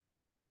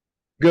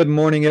Good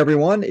morning,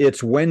 everyone.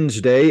 It's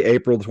Wednesday,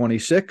 April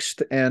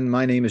 26th, and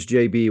my name is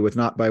JB with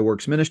Not by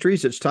Works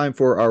Ministries. It's time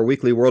for our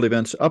weekly world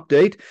events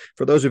update.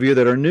 For those of you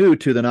that are new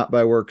to the Not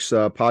by Works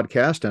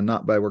podcast and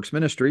Not by Works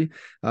Ministry,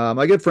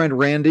 my good friend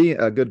Randy,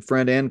 a good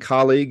friend and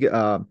colleague,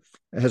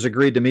 has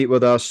agreed to meet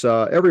with us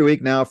every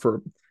week now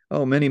for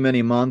many,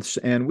 many months.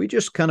 And we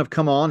just kind of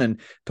come on and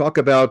talk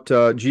about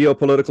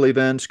geopolitical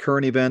events,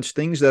 current events,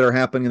 things that are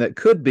happening that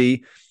could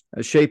be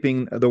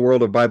shaping the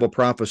world of Bible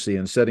prophecy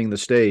and setting the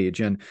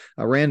stage. And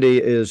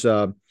Randy is,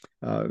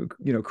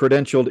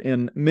 credentialed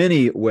in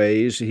many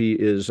ways. He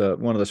is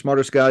one of the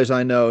smartest guys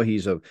I know.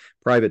 He's a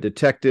private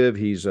detective.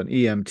 He's an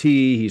EMT.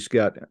 He's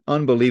got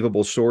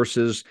unbelievable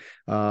sources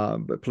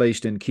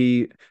placed in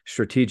key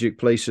strategic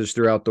places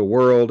throughout the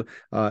world,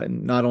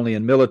 not only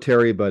in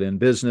military, but in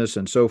business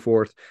and so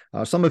forth.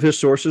 Some of his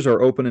sources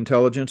are open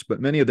intelligence,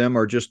 but many of them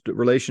are just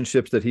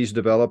relationships that he's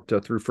developed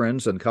through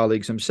friends and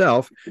colleagues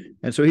himself.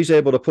 And so he's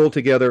able to pull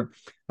together,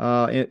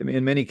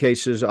 in many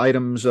cases,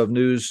 items of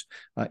news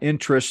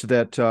interest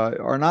that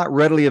are not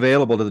readily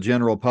available to the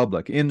general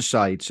public,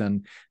 insights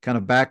and kind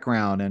of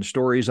background and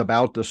stories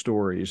about the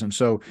stories. And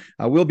so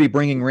we'll be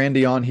bringing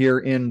Randy on here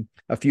in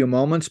a few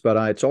moments, but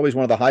it's always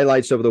one of the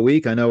highlights of the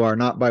week. I know our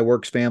Not by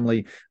Works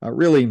family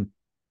really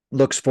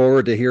looks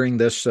forward to hearing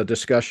this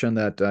discussion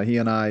that he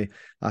and I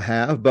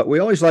have. But we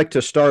always like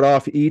to start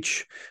off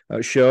each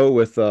show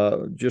with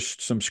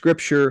just some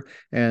scripture,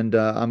 and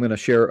I'm going to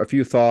share a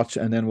few thoughts,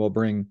 and then we'll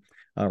bring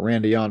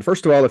Randy on.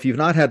 First of all, if you've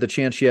not had the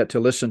chance yet to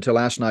listen to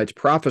last night's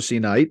prophecy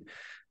night,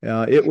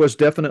 it was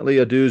definitely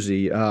a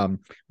doozy.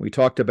 We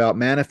talked about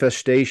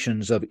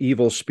manifestations of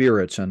evil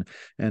spirits and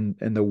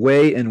the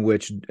way in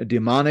which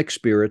demonic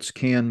spirits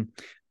can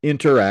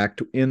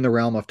interact in the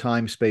realm of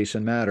time, space,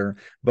 and matter,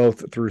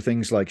 both through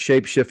things like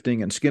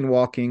shape-shifting and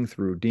skinwalking,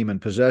 through demon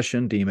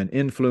possession, demon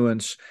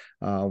influence.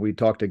 We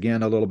talked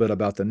again a little bit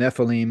about the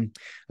Nephilim.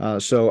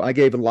 So I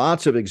gave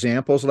lots of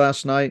examples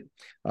last night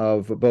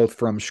of both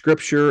from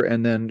Scripture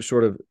and then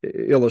sort of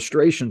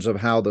illustrations of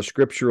how the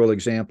scriptural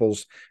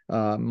examples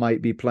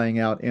might be playing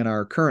out in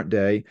our current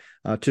day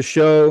to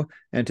show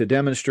and to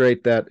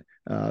demonstrate that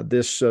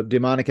this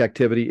demonic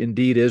activity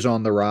indeed is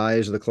on the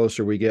rise the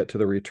closer we get to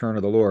the return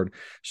of the Lord.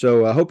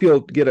 So I hope you'll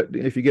get it.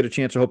 If you get a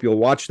chance, I hope you'll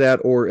watch that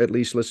or at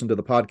least listen to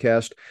the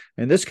podcast.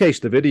 In this case,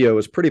 the video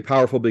is pretty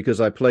powerful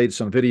because I played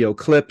some video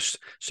clips,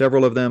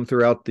 several of them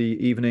throughout the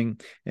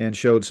evening, and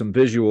showed some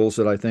visuals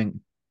that I think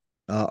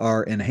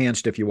are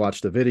enhanced if you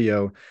watch the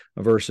video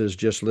versus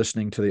just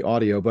listening to the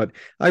audio. But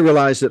I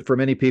realize that for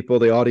many people,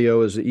 the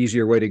audio is the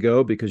easier way to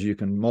go because you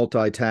can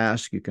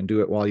multitask. You can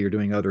do it while you're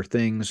doing other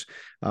things.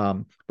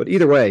 But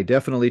either way,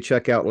 definitely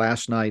check out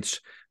last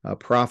night's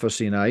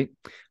prophecy night.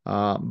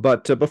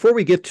 But before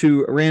we get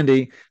to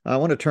Randy, I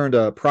want to turn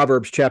to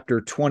Proverbs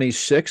chapter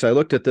 26. I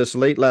looked at this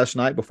late last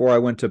night before I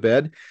went to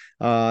bed.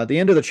 The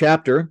end of the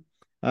chapter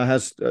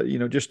has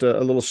just a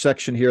little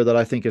section here that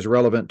I think is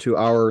relevant to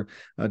our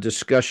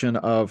discussion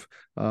of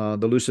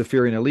the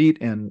Luciferian elite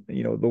and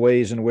the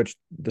ways in which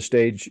the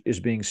stage is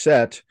being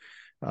set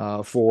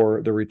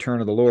for the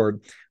return of the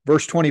Lord.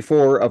 Verse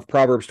 24 of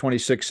Proverbs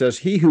 26 says,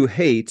 "He who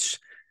hates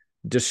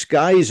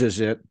disguises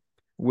it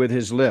with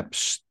his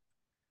lips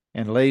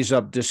and lays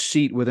up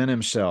deceit within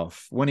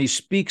himself. When he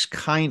speaks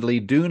kindly,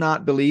 do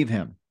not believe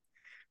him,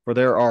 for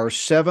there are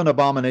 7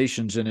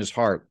 abominations in his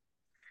heart.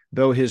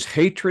 Though his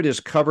hatred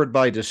is covered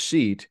by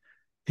deceit,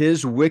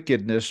 his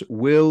wickedness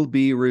will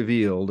be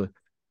revealed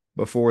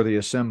before the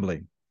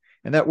assembly."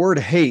 And that word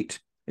hate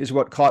is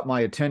what caught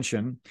my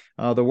attention.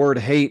 The word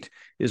hate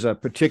is a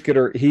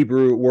particular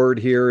Hebrew word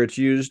here. It's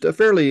used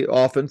fairly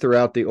often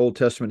throughout the Old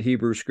Testament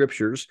Hebrew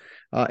scriptures.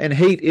 And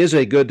hate is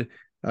a good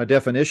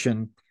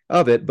definition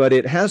of it, but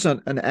it has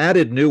an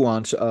added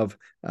nuance of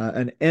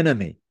an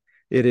enemy.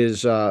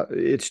 It's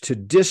to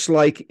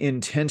dislike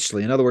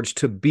intensely. In other words,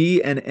 to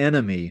be an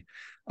enemy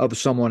of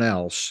someone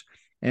else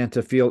and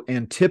to feel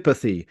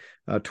antipathy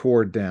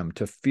toward them,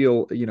 to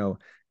feel,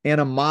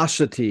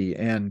 animosity,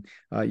 and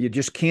you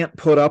just can't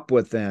put up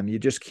with them. You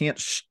just can't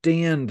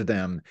stand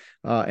them.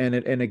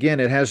 And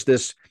again, it has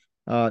this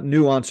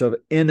nuance of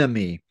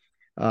enemy.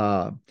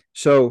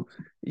 So,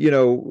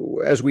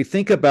 as we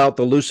think about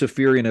the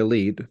Luciferian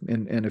elite,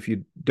 and if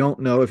you don't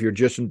know, if you're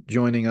just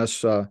joining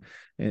us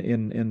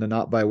in the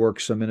Not by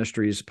Works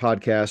Ministries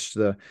podcast,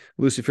 the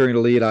Luciferian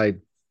elite, I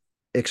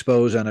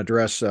expose and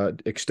address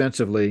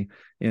extensively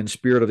in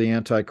Spirit of the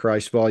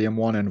Antichrist, Volume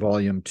 1 and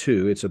Volume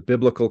 2. It's a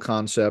biblical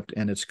concept,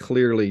 and it's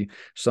clearly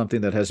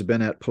something that has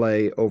been at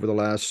play over the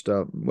last,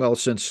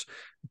 since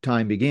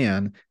time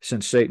began,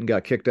 since Satan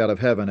got kicked out of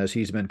heaven, as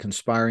he's been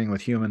conspiring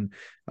with human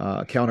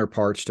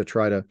counterparts to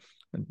try to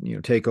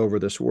take over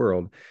this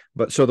world.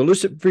 But so the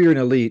Luciferian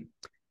elite,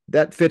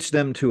 that fits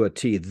them to a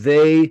T.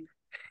 They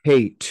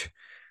hate.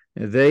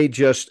 They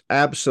just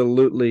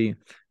absolutely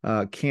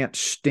can't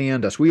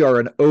stand us. We are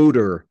an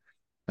odor,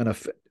 an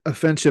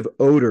offensive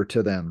odor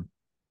to them.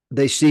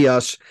 They see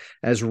us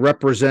as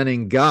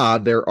representing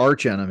God, their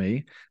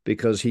archenemy,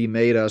 because he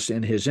made us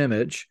in his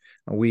image.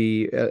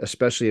 We,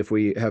 especially if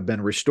we have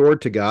been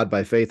restored to God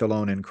by faith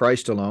alone in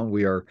Christ alone,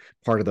 we are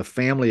part of the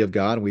family of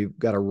God. We've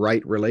got a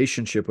right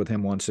relationship with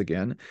him once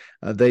again.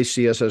 They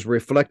see us as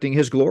reflecting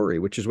his glory,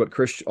 which is what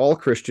all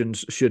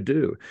Christians should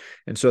do.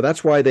 And so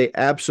that's why they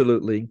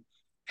absolutely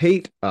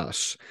hate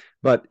us.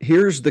 But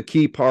here's the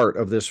key part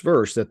of this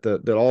verse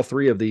that all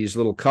three of these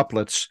little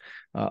couplets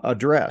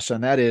address,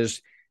 and that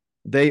is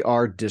they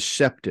are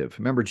deceptive.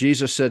 Remember,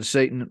 Jesus said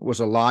Satan was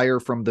a liar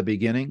from the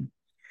beginning.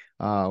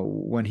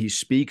 When he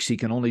speaks, he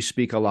can only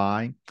speak a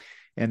lie.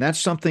 And that's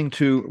something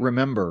to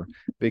remember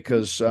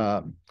because,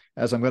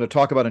 as I'm going to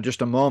talk about in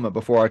just a moment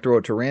before I throw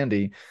it to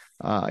Randy,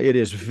 it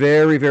is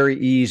very, very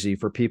easy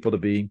for people to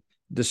be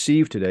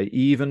deceived today,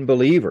 even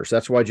believers.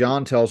 That's why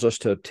John tells us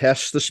to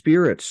test the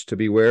spirits, to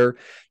beware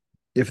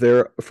if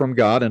they're from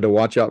God, and to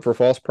watch out for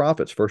false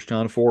prophets, 1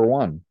 John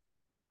 4:1.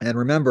 And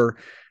remember,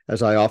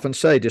 as I often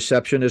say,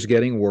 deception is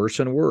getting worse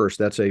and worse.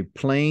 That's a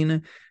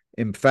plain,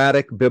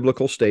 emphatic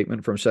biblical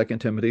statement from 2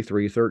 Timothy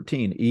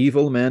 3:13.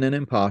 Evil men and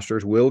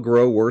impostors will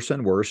grow worse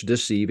and worse,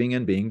 deceiving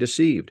and being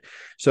deceived.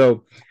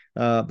 So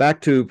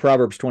back to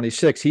Proverbs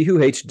 26, he who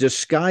hates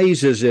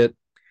disguises it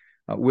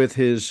with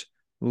his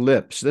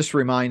lips. This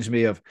reminds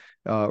me of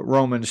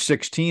Romans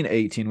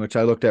 16:18, which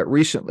I looked at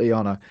recently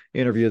on an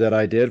interview that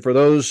I did. For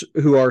those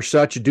who are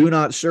such do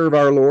not serve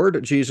our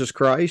Lord Jesus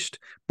Christ,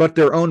 but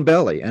their own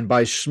belly, and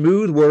by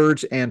smooth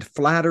words and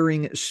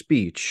flattering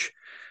speech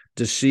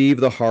deceive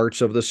the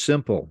hearts of the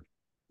simple.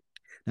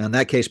 Now, in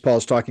that case,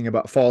 Paul's talking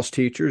about false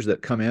teachers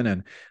that come in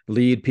and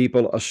lead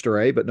people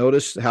astray, but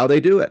notice how they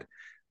do it.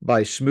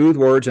 By smooth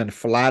words and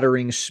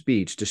flattering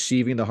speech,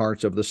 deceiving the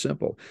hearts of the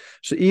simple.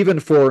 So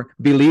even for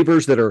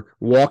believers that are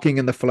walking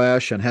in the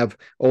flesh and have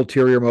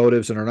ulterior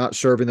motives and are not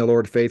serving the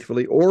Lord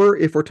faithfully, or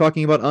if we're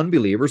talking about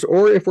unbelievers,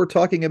 or if we're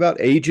talking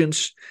about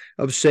agents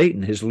of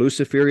Satan, his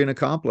Luciferian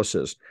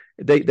accomplices,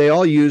 they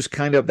all use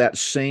kind of that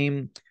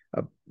same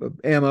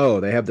MO.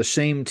 They have the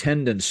same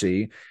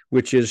tendency,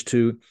 which is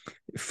to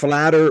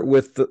flatter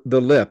with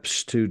the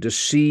lips, to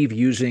deceive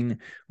using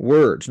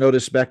words.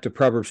 Notice back to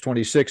Proverbs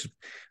 26,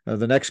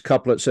 the next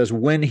couplet says,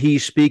 when he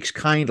speaks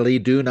kindly,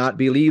 do not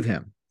believe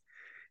him.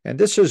 And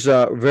this is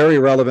very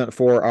relevant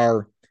for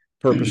our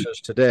purposes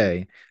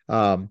today.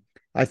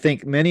 I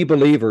think many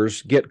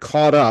believers get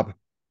caught up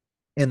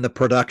in the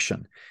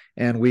production,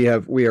 and we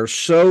are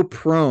so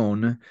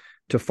prone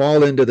to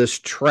fall into this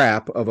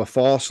trap of a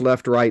false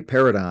left-right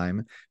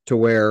paradigm to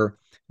where,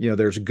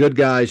 there's good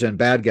guys and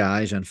bad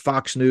guys, and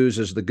Fox News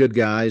is the good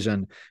guys,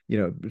 and,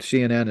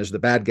 CNN is the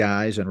bad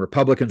guys, and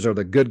Republicans are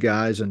the good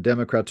guys, and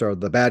Democrats are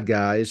the bad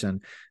guys,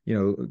 and,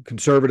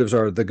 conservatives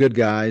are the good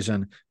guys,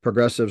 and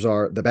progressives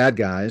are the bad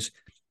guys.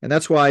 And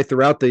that's why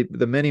throughout the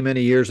many,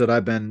 many years that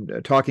I've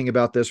been talking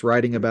about this,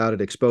 writing about it,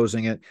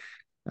 exposing it,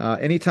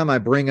 anytime I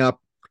bring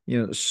up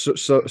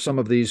so some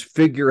of these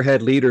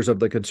figurehead leaders of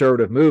the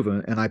conservative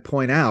movement, and I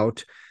point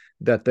out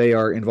that they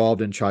are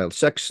involved in child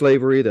sex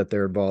slavery, that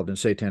they're involved in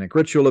satanic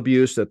ritual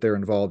abuse, that they're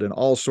involved in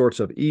all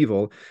sorts of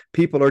evil,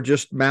 people are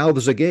just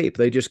mouths agape.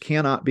 They just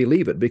cannot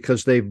believe it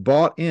because they've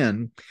bought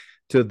in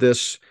to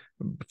this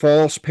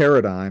false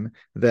paradigm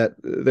that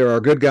there are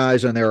good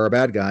guys and there are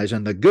bad guys,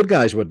 and the good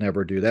guys would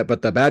never do that,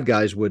 but the bad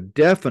guys would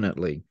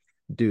definitely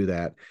do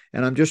that.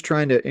 And I'm just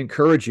trying to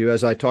encourage you,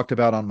 as I talked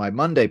about on my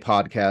Monday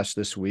podcast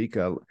this week,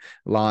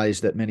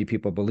 lies that many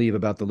people believe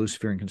about the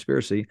Luciferian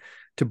conspiracy,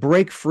 to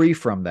break free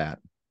from that.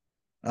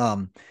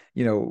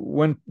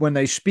 When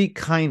they speak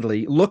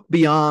kindly, look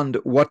beyond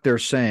what they're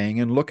saying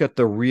and look at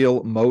the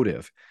real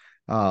motive.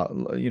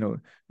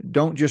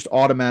 Don't just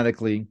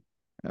automatically,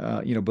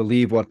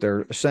 believe what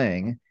they're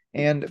saying.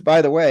 And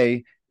by the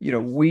way,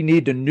 we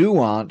need to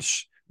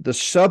nuance the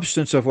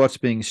substance of what's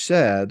being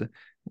said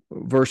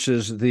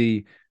versus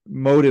the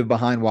motive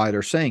behind why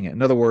they're saying it.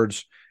 In other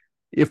words,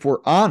 if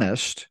we're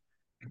honest,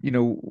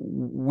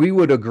 we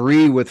would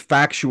agree with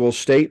factual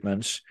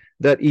statements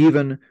that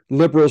even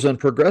liberals and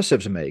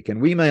progressives make.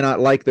 And we may not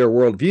like their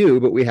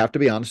worldview, but we have to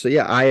be honest. So,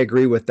 yeah, I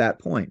agree with that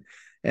point.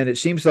 And it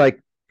seems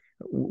like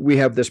we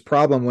have this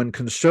problem when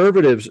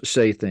conservatives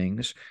say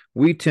things,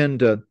 we tend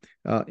to,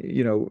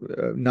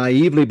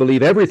 naively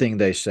believe everything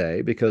they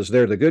say because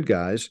they're the good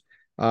guys.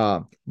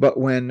 But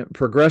when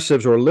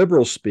progressives or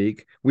liberals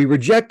speak, we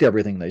reject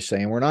everything they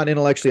say, and we're not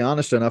intellectually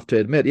honest enough to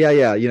admit,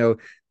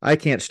 I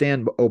can't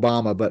stand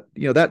Obama, but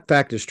that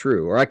fact is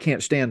true, or I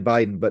can't stand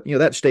Biden, but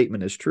that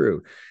statement is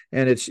true.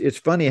 And it's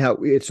funny how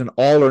it's an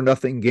all or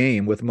nothing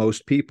game with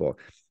most people.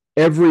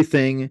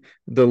 Everything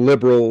the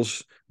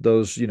liberals,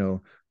 those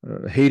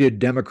hated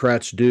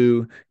Democrats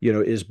do,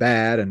 is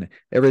bad, and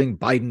everything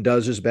Biden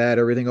does is bad,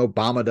 everything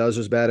Obama does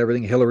is bad,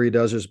 everything Hillary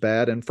does is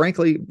bad, and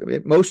frankly,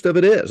 most of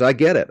it is. I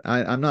get it.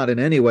 I'm not in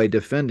any way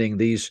defending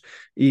these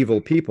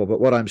evil people, but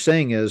what I'm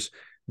saying is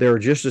there are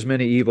just as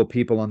many evil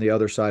people on the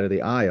other side of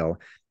the aisle.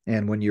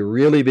 And when you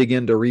really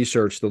begin to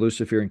research the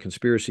Luciferian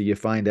conspiracy, you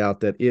find out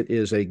that it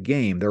is a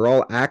game. They're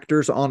all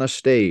actors on a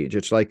stage.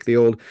 It's like the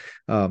old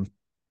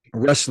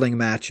wrestling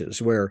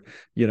matches where,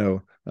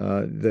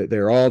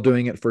 they're all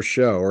doing it for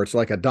show, or it's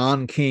like a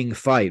Don King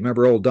fight.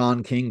 Remember old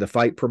Don King, the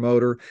fight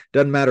promoter?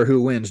 Doesn't matter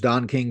who wins,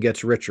 Don King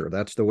gets richer.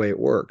 That's the way it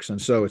works.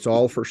 And so it's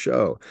all for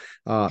show.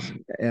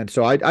 And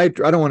so I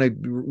don't want to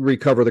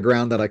recover the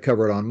ground that I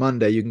covered on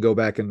Monday. You can go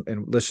back and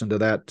listen to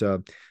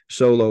that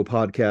solo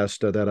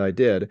podcast that I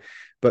did.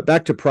 But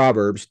back to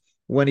Proverbs.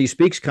 When he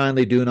speaks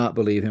kindly, do not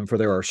believe him, for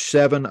there are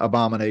 7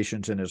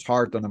 abominations in his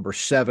heart. The number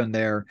 7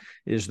 there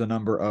is the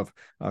number of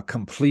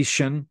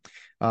completion.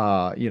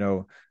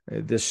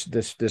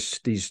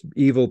 These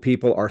evil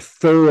people are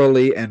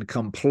thoroughly and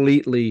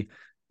completely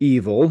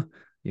evil.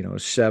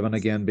 7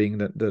 again being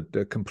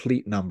the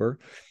complete number.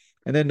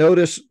 And then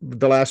notice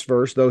the last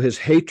verse, though his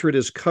hatred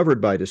is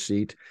covered by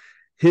deceit,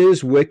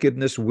 his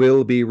wickedness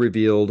will be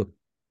revealed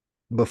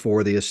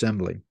before the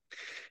assembly.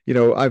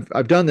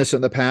 I've done this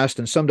in the past,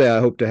 and someday I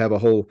hope to have a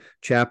whole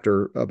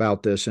chapter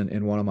about this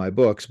in one of my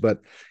books.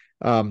 But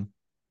some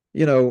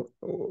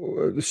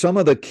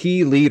of the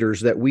key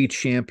leaders that we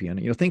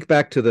champion, think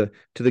back to the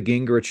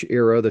Gingrich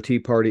era, the Tea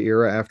Party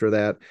era. After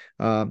that,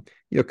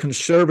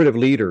 conservative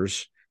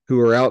leaders who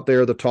are out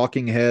there, the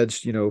talking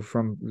heads,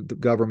 from the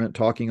government,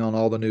 talking on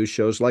all the news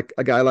shows, like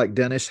a guy like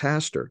Dennis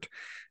Hastert.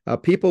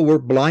 People were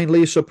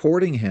blindly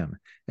supporting him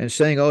and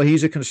saying, oh,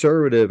 he's a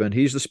conservative and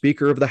he's the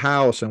Speaker of the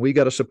House and we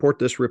got to support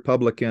this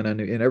Republican,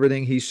 and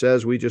everything he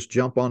says, we just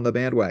jump on the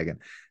bandwagon.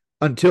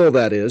 Until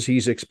that is,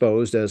 he's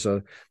exposed as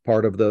a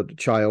part of the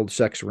child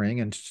sex ring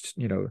and,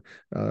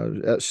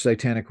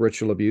 satanic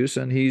ritual abuse.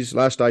 And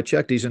last I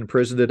checked, he's in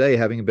prison today,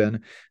 having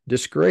been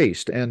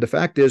disgraced. And the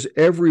fact is,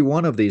 every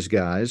one of these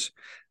guys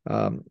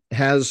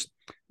has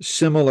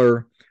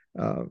similar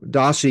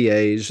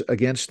dossiers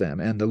against them,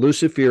 and the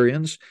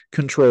Luciferians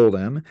control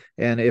them.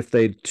 And if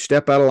they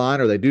step out of line,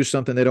 or they do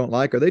something they don't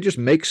like, or they just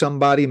make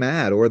somebody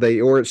mad, or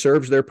it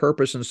serves their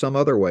purpose in some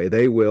other way,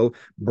 they will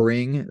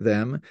bring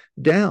them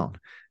down.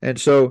 And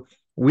so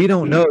we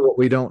don't know what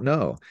we don't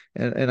know.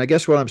 And I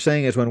guess what I'm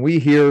saying is, when we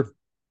hear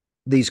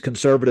these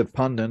conservative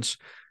pundits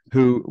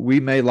who we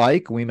may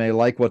like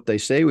what they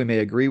say, we may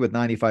agree with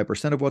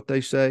 95% of what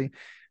they say,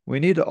 we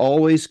need to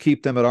always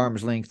keep them at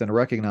arm's length and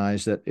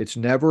recognize that it's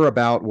never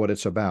about what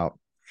it's about.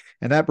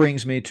 And that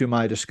brings me to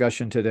my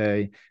discussion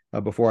today,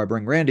 before I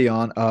bring Randy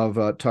on,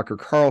 of Tucker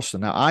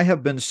Carlson. Now, I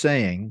have been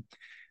saying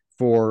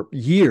for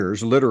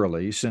years,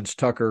 literally, since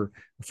Tucker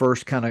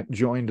first kind of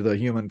joined the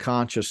human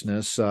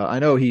consciousness. I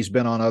know he's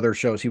been on other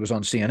shows. He was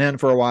on CNN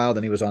for a while,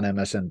 then he was on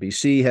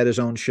MSNBC, had his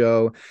own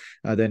show.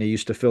 Then he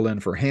used to fill in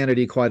for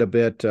Hannity quite a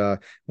bit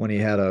when he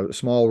had a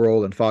small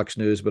role in Fox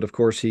News. But of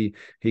course, he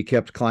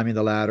kept climbing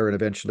the ladder and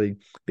eventually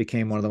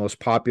became one of the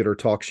most popular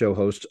talk show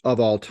hosts of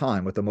all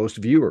time, with the most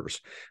viewers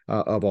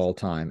of all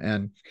time.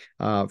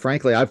 And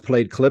frankly, I've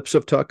played clips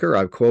of Tucker.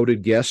 I've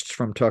quoted guests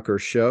from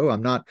Tucker's show.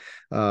 I'm not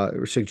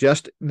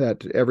suggesting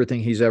that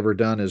everything he's ever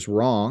done is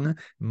wrong.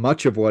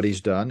 Much of what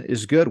he's done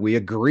is good. We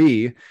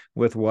agree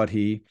with what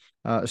he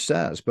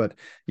says. But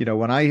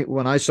when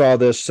I saw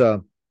this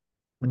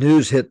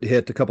news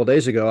hit a couple of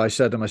days ago, I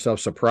said to myself,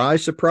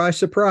 surprise, surprise,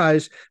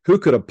 surprise. Who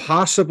could have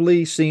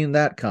possibly seen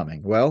that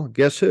coming? Well,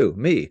 guess who?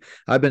 Me.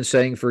 I've been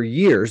saying for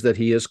years that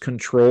he is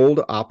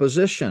controlled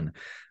opposition.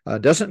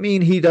 Doesn't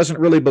mean he doesn't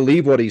really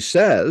believe what he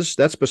says.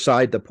 That's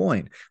beside the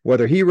point.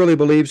 Whether he really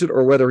believes it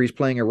or whether he's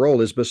playing a role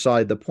is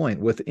beside the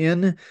point.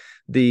 Within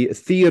the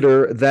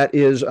theater that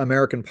is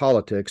American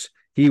politics,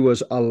 he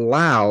was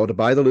allowed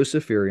by the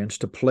Luciferians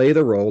to play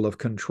the role of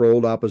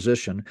controlled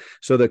opposition,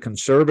 so that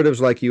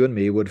conservatives like you and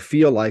me would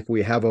feel like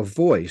we have a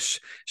voice,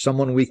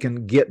 someone we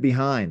can get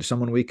behind,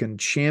 someone we can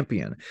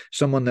champion,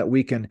 someone that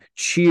we can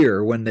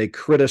cheer when they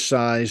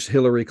criticize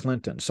Hillary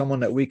Clinton,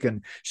 someone that we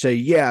can say,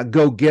 yeah,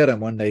 go get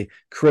them when they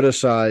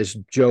criticize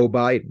Joe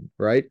Biden,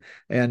 right?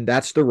 And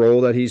that's the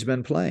role that he's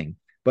been playing.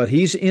 But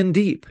he's in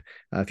deep.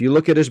 If you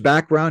look at his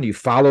background, you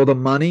follow the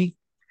money.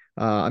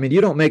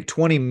 You don't make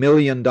 $20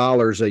 million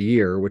a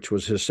year, which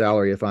was his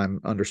salary, if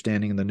I'm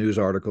understanding the news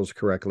articles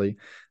correctly,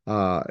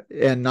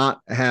 and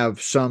not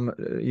have some,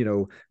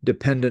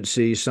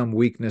 dependency, some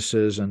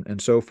weaknesses,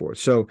 and so forth.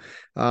 So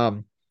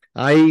I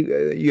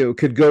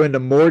could go into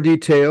more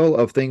detail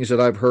of things that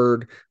I've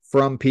heard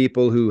from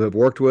people who have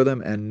worked with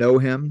him and know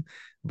him.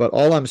 But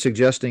all I'm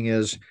suggesting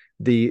is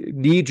the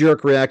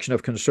knee-jerk reaction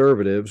of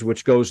conservatives,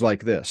 which goes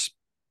like this.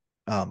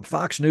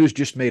 Fox News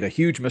just made a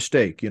huge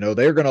mistake.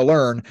 They're going to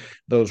learn,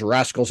 those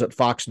rascals at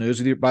Fox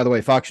News. By the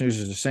way, Fox News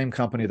is the same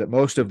company that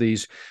most of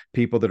these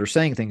people that are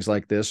saying things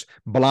like this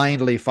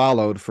blindly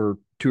followed for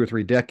 2 or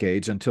 3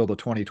 decades until the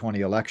 2020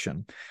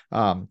 election.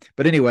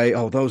 But anyway,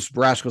 those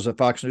rascals at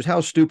Fox News,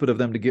 how stupid of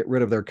them to get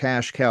rid of their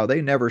cash cow.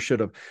 They never should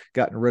have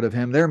gotten rid of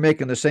him. They're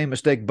making the same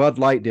mistake Bud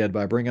Light did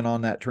by bringing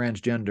on that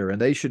transgender. And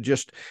they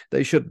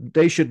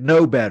should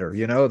know better,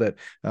 that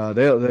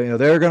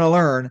they're going to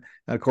learn.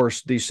 And of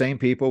course, these same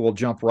people will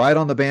jump right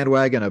on the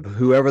bandwagon of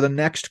whoever the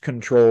next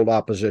controlled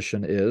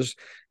opposition is.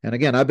 And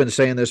again, I've been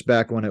saying this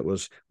back when it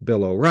was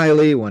Bill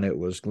O'Reilly, when it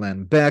was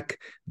Glenn Beck.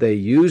 They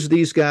use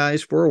these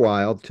guys for a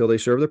while till they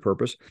serve their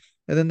purpose,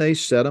 and then they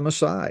set them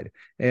aside.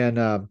 And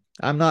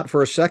I'm not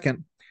for a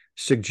second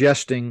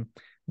suggesting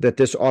that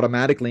this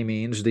automatically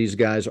means these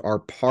guys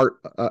are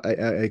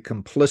a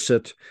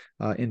complicit,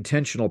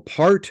 intentional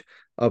part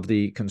of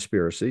the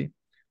conspiracy,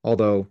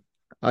 although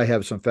I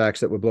have some facts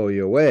that would blow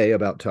you away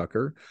about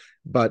Tucker.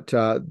 But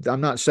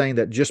I'm not saying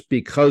that just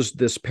because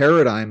this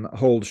paradigm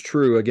holds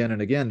true again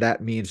and again,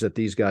 that means that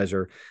these guys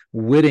are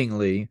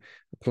wittingly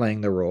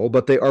playing the role,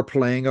 but they are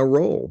playing a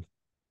role.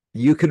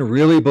 You can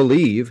really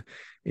believe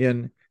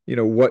in,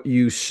 what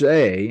you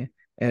say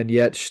and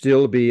yet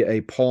still be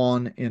a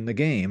pawn in the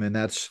game. And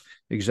that's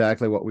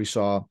exactly what we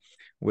saw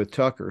with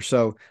Tucker.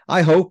 So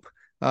I hope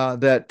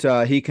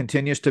that he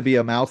continues to be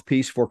a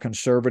mouthpiece for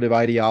conservative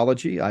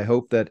ideology. I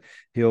hope that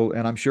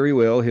and I'm sure he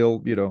will,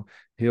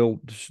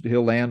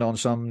 he'll land on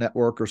some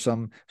network or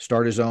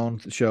start his own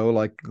show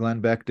like Glenn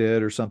Beck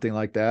did or something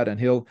like that. And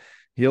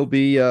he'll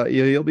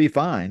be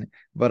fine.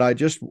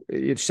 But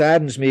it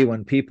saddens me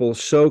when people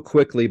so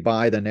quickly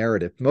buy the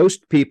narrative.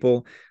 Most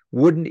people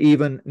wouldn't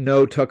even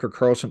know Tucker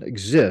Carlson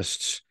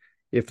exists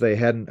if they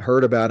hadn't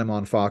heard about him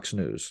on Fox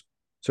News.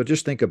 So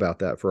just think about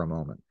that for a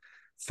moment.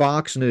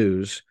 Fox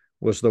News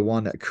was the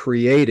one that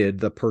created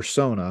the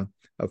persona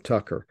of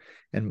Tucker.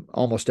 And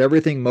almost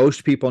everything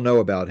most people know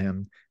about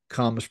him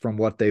comes from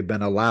what they've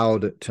been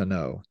allowed to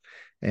know.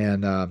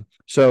 And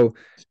so,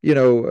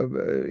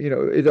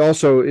 it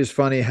also is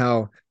funny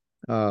how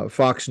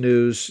Fox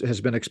News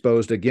has been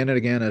exposed again and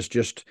again as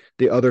just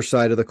the other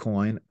side of the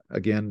coin.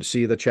 Again,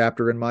 see the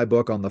chapter in my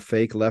book on the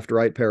fake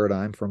left-right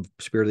paradigm from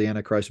Spirit of the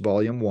Antichrist,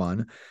 Volume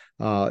 1.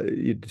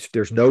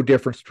 There's no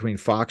difference between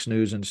Fox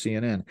News and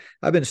CNN.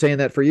 I've been saying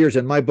that for years.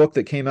 In my book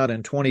that came out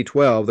in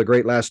 2012, The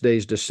Great Last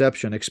Days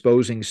Deception,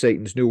 Exposing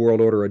Satan's New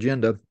World Order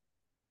Agenda,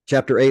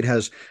 Chapter 8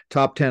 has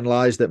top 10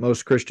 lies that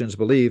most Christians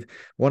believe.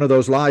 One of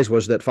those lies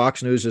was that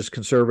Fox News is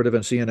conservative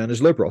and CNN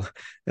is liberal.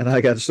 And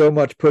I got so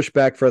much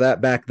pushback for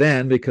that back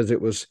then because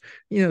it was,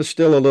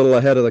 still a little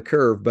ahead of the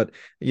curve. But,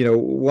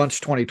 once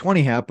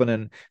 2020 happened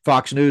and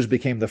Fox News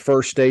became the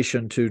first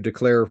station to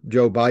declare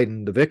Joe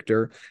Biden the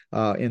victor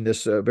in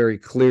this very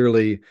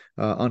clearly,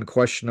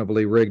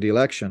 unquestionably rigged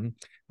election,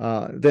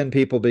 then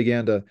people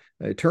began to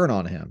turn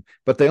on him.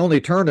 But they only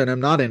turned on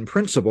him not in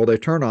principle. They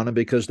turned on him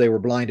because they were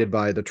blinded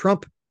by the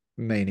Trump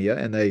mania,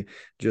 and they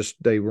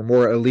were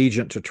more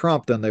allegiant to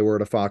Trump than they were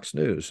to Fox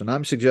News. And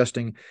I'm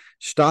suggesting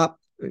stop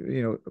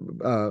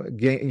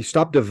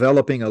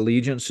developing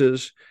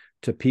allegiances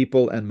to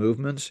people and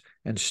movements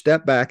and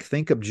step back,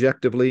 think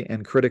objectively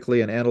and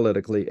critically and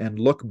analytically, and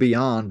look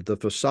beyond the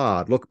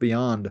facade, look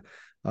beyond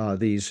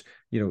these,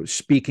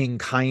 speaking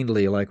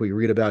kindly, like we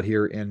read about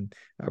here in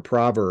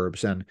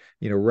Proverbs, and,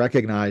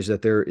 recognize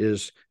that there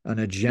is an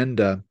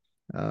agenda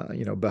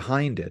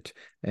behind it.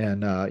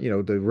 And,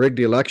 the rigged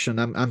election,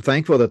 I'm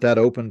thankful that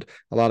opened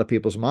a lot of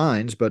people's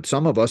minds, but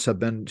some of us have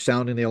been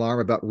sounding the alarm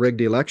about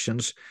rigged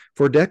elections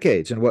for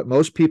decades. And what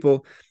most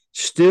people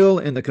still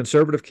in the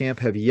conservative camp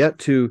have yet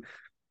to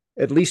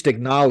at least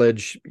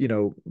acknowledge,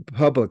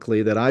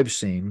 publicly that I've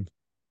seen,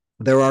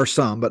 there are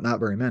some, but not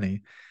very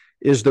many,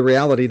 is the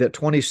reality that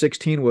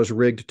 2016 was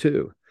rigged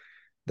too.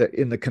 That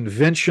in the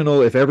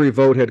conventional, if every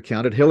vote had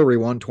counted, Hillary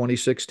won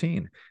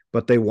 2016,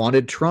 but they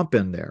wanted Trump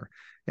in there.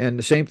 And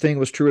the same thing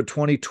was true in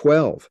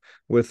 2012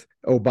 with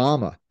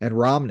Obama and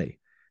Romney.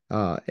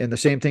 And the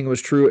same thing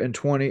was true in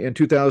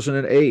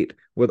 2008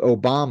 with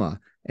Obama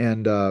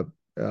and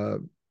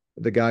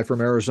the guy from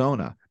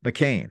Arizona,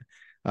 McCain.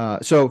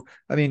 So,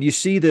 you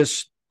see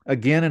this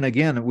again and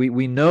again.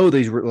 We know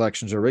these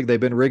elections are rigged. They've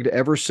been rigged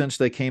ever since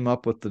they came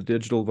up with the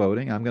digital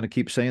voting. I'm going to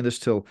keep saying this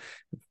till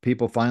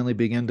people finally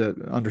begin to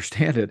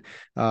understand it.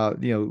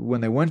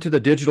 When they went to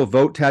the digital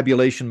vote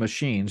tabulation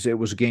machines, it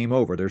was game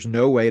over. There's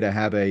no way to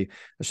have a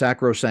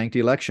sacrosanct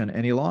election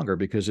any longer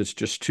because it's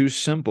just too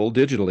simple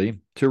digitally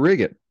to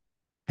rig it.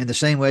 In the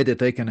same way that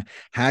they can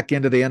hack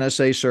into the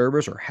NSA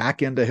servers or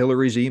hack into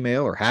Hillary's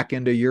email or hack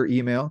into your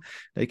email,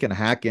 they can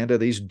hack into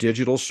these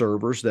digital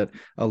servers that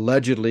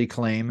allegedly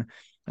claim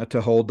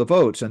to hold the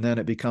votes. And then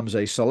it becomes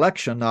a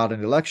selection, not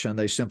an election.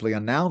 They simply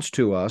announce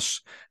to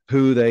us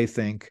who they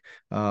think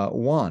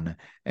won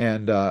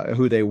and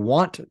who they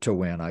want to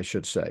win, I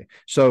should say.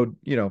 So,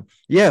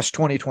 yes,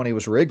 2020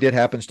 was rigged. It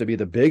happens to be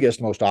the biggest,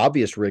 most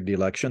obvious rigged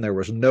election. There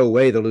was no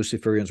way the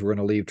Luciferians were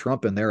going to leave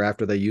Trump in there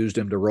after they used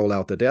him to roll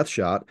out the death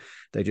shot.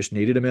 They just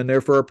needed him in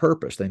there for a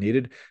purpose. They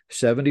needed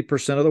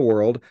 70% of the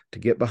world to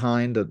get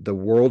behind the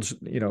world's,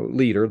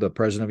 leader, the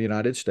President of the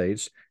United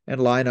States, and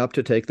line up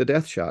to take the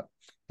death shot.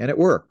 And it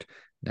worked.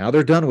 Now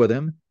they're done with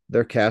him.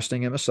 They're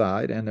casting him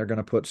aside, and they're going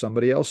to put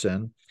somebody else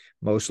in,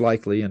 most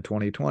likely in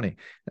 2020.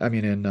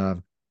 In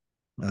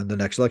the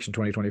next election,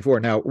 2024.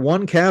 Now,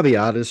 one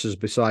caveat, this is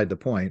beside the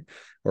point,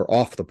 or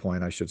off the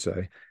point, I should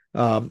say.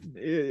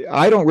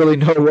 I don't really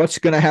know what's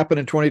going to happen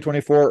in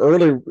 2024.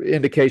 Early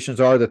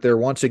indications are that they're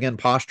once again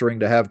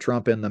posturing to have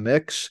Trump in the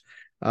mix.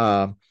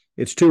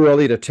 It's too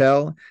early to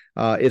tell.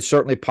 It's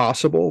certainly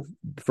possible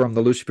from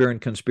the Luciferian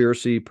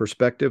conspiracy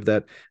perspective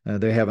that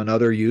they have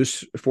another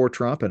use for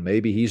Trump, and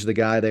maybe he's the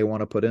guy they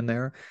want to put in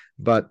there.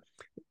 But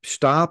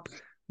stop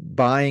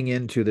buying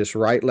into this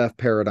right-left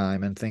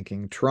paradigm and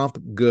thinking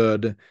Trump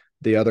good,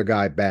 the other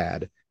guy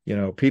bad.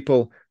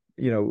 People,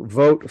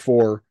 vote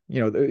for,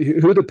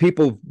 who the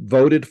people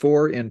voted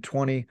for in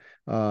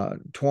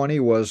 2020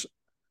 was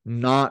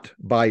not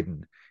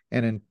Biden.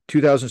 And in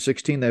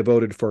 2016, they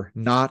voted for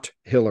not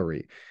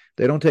Hillary.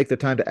 They don't take the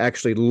time to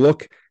actually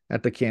look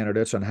at the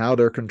candidates and how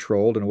they're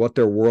controlled and what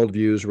their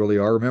worldviews really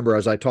are. Remember,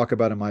 as I talk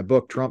about in my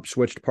book, Trump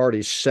switched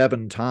parties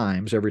 7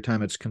 times, every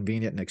time it's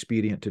convenient and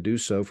expedient to do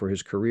so for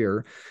his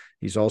career.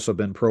 He's also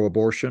been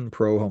pro-abortion,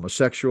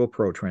 pro-homosexual,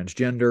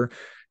 pro-transgender.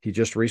 He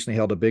just recently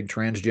held a big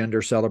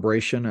transgender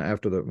celebration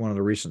after one of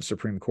the recent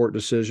Supreme Court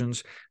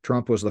decisions.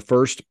 Trump was the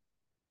first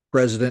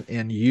president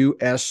in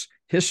U.S.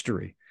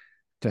 history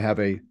to have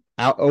a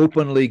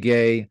openly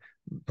gay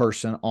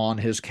person on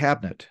his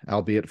cabinet,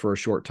 albeit for a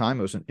short time.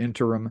 It was an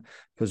interim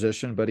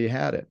position, but he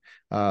had it.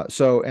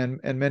 And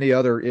many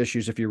other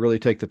issues, if you really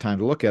take the time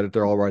to look at it,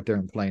 they're all right there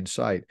in plain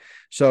sight.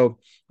 So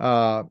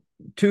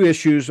 2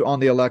 issues on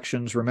the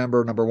elections.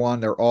 Remember, number one,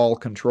 they're all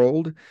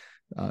controlled.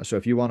 So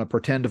if you want to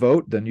pretend to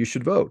vote, then you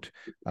should vote.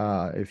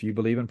 If you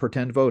believe in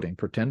pretend voting,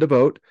 pretend to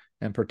vote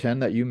and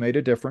pretend that you made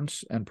a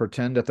difference, and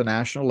pretend at the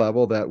national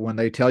level that when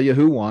they tell you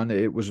who won,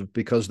 it was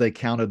because they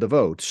counted the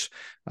votes.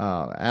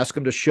 Ask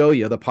them to show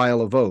you the pile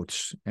of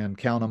votes and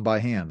count them by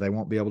hand. They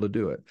won't be able to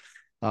do it.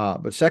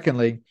 But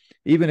secondly,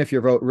 even if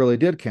your vote really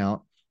did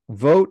count,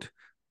 vote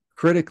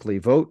critically,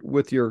 vote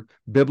with your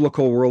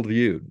biblical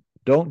worldview.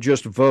 Don't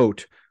just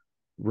vote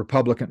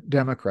Republican,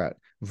 Democrat.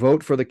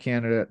 Vote for the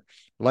candidate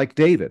like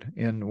David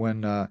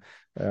when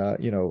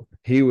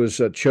he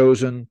was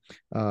chosen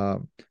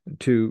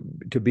to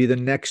be the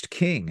next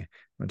king.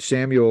 When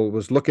Samuel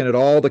was looking at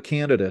all the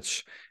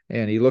candidates,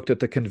 and he looked at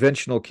the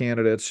conventional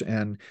candidates,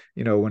 and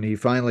when he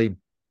finally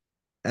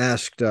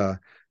asked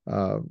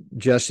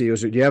Jesse,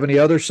 "Do you have any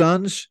other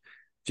sons?"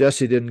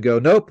 Jesse didn't go,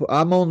 "Nope,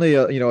 I'm only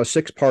a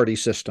 6-party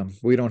system.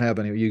 We don't have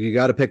any. You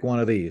got to pick one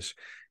of these."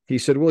 He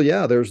said, "Well,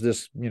 yeah, there's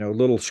this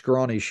little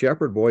scrawny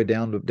shepherd boy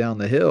down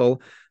the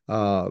hill,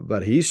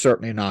 but he's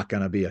certainly not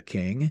going to be a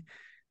king."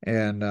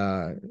 And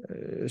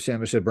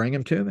Samuel said, "Bring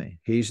him to me.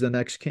 He's the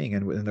next king."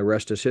 And the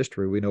rest is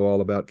history. We know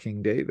all about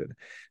King David.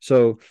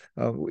 So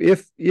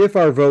if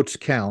our votes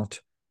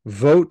count,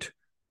 vote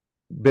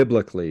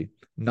biblically,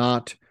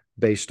 not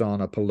based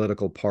on a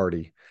political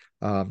party.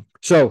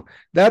 So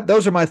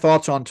those are my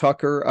thoughts on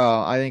Tucker.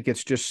 I think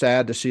it's just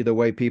sad to see the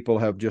way people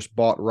have just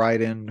bought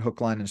right in,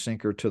 hook, line, and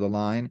sinker to the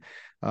line.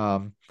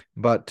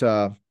 But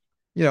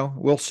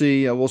we'll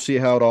see. We'll see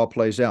how it all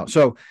plays out.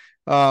 So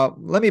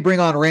let me bring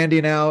on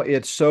Randy now.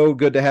 It's so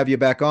good to have you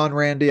back on,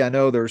 Randy. I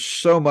know there's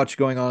so much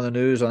going on in the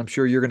news. I'm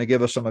sure you're going to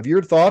give us some of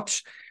your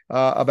thoughts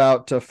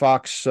about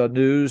Fox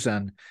News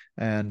and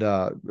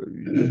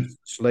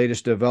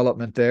latest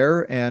development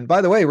there. And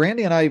by the way,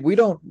 Randy and I, we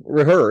don't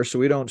rehearse,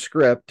 we don't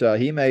script.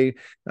 He may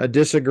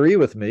disagree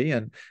with me,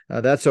 and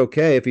that's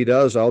okay. If he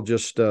does, I'll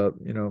just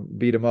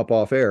beat him up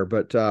off air.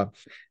 But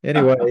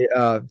anyway,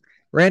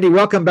 Randy,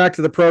 welcome back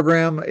to the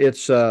program.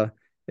 It's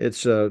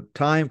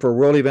time for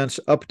World Events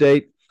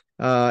Update.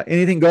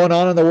 Anything going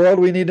on in the world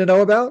we need to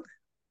know about?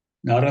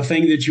 Not a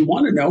thing that you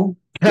want to know.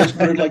 Just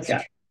put it like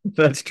that.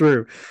 That's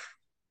true.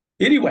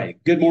 Anyway,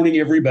 good morning,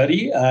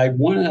 everybody. I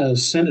want to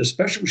send a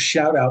special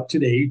shout out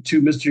today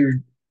to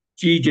Mr.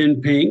 Xi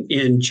Jinping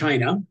in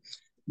China.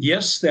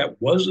 Yes,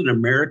 that was an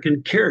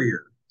American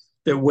carrier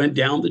that went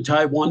down the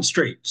Taiwan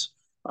Straits.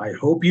 I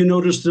hope you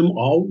noticed them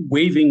all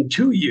waving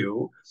to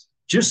you,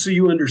 just so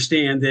you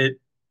understand that,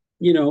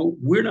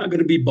 we're not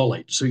going to be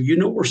bullied. So,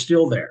 we're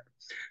still there.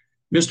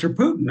 Mr.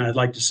 Putin, I'd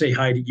like to say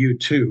hi to you,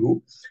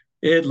 too.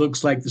 It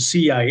looks like the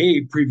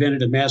CIA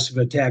prevented a massive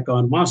attack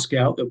on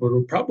Moscow that would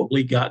have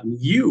probably gotten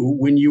you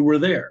when you were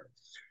there.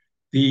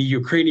 The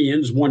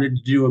Ukrainians wanted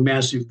to do a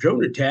massive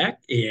drone attack,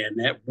 and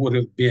that would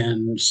have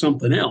been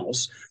something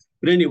else.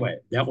 But anyway,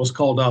 that was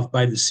called off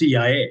by the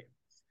CIA.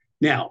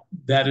 Now,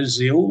 that is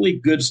the only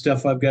good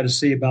stuff I've got to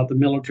say about the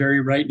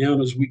military right now.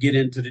 And as we get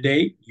into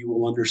today, you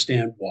will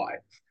understand why.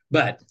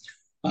 But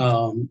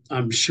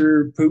I'm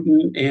sure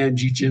Putin and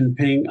Xi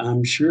Jinping,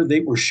 I'm sure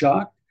they were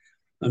shocked.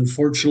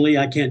 Unfortunately,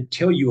 I can't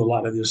tell you a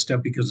lot of this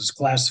stuff because it's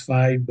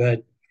classified,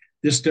 but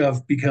this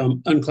stuff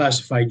became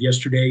unclassified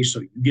yesterday, so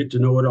you get to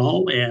know it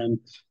all. And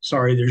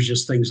sorry, there's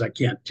just things I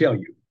can't tell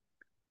you.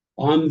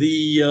 On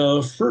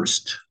the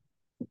first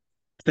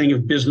thing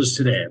of business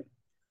today,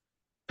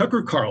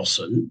 Tucker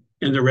Carlson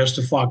and the rest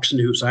of Fox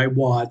News, I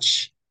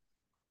watch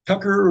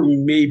Tucker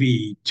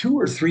maybe 2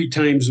 or 3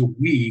 times a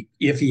week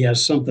if he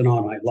has something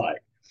on I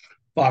like.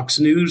 Fox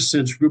News,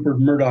 since Rupert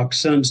Murdoch's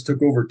sons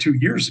took over 2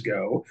 years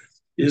ago,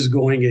 is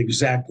going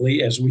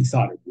exactly as we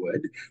thought it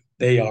would.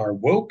 They are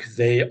woke,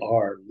 they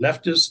are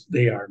leftist,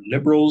 they are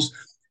liberals,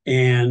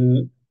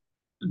 and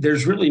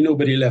there's really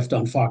nobody left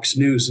on Fox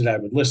News that I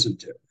would listen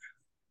to.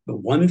 The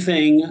one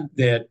thing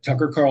that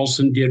Tucker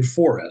Carlson did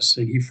for us,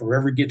 and he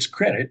forever gets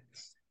credit,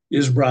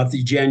 is brought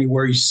the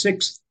January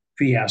 6th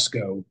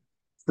fiasco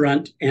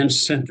front and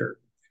center.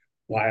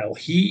 While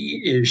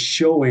he is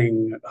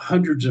showing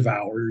hundreds of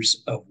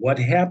hours of what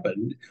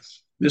happened,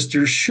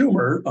 Mr.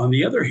 Schumer, on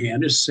the other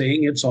hand, is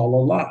saying it's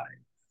all a lie.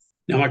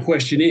 Now, my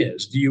question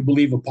is, do you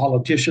believe a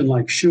politician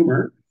like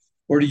Schumer,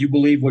 or do you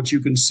believe what you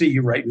can see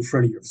right in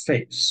front of your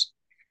face?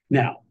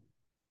 Now,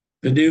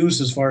 the news,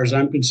 as far as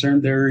I'm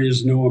concerned, there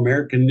is no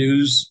American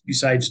news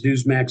besides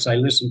Newsmax I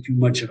listen to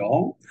much at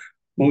all.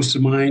 Most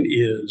of mine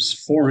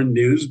is foreign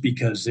news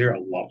because they're a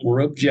lot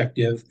more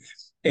objective.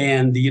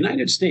 And the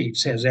United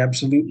States has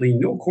absolutely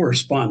no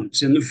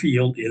correspondents in the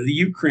field, in the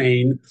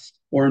Ukraine,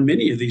 or in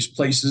many of these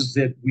places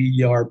that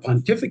we are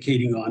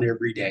pontificating on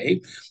every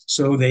day.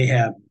 So they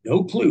have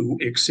no clue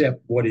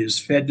except what is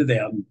fed to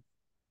them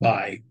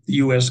by the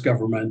U.S.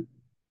 government,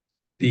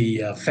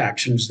 the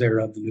factions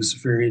thereof, the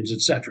Luciferians,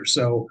 etc.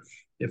 So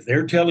if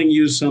they're telling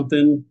you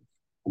something,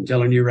 I'm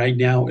telling you right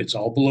now, it's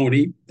all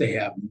baloney. They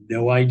have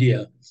no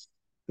idea.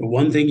 The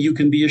one thing you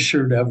can be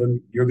assured of, and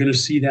you're going to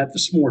see that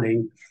this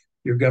morning,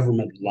 your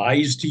government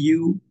lies to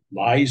you,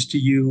 lies to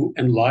you,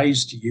 and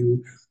lies to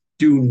you.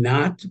 Do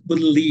not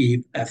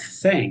believe a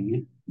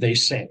thing they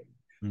say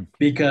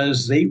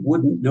because they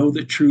wouldn't know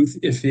the truth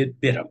if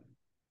it bit them.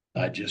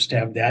 I just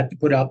have that to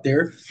put out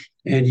there.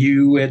 And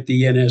you at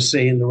the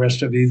NSA and the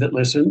rest of you that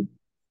listen,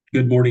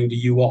 good morning to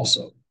you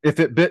also. If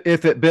it bit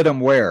them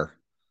where?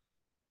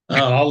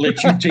 I'll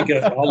let you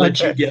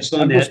guess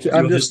on that.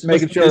 I'm just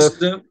making sure.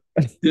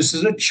 This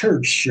is a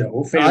church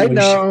show. I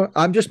know. Show.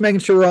 I'm just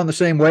making sure we're on the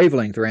same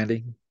wavelength,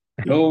 Randy.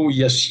 Oh,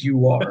 yes,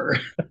 you are.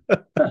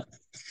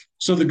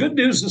 So the good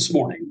news this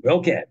morning,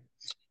 okay,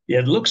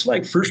 it looks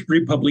like First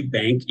Republic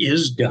Bank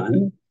is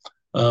done.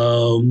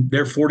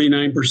 They're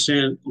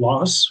 49%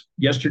 loss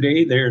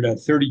yesterday. They're at a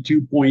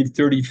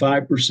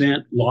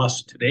 32.35%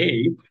 loss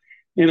today.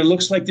 And it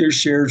looks like their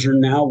shares are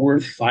now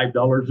worth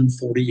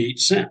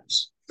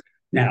 $5.48.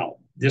 Now,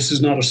 this is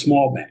not a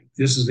small bank.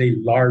 This is a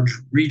large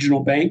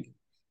regional bank.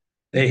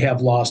 They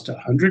have lost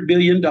 $100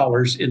 billion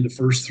in the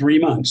first 3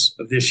 months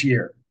of this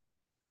year.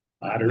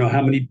 I don't know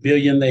how many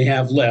billion they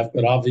have left,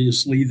 but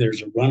obviously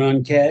there's a run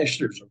on cash.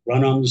 There's a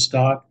run on the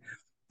stock.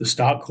 The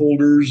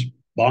stockholders,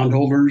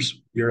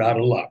 bondholders, you're out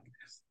of luck.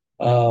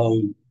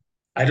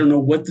 I don't know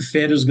what the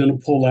Fed is going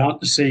to pull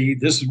out to say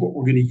this is what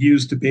we're going to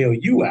use to bail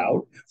you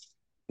out.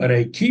 But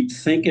I keep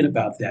thinking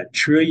about that $1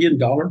 trillion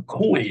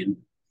coin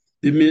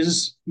that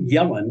Ms.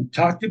 Yellen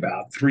talked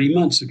about 3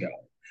 months ago.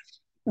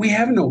 We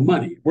have no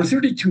money. We're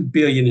 32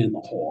 billion in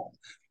the hole.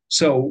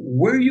 So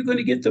where are you going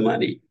to get the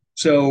money?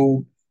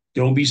 So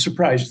don't be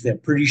surprised if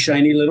that pretty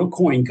shiny little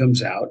coin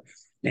comes out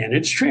and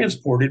it's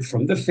transported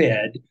from the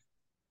Fed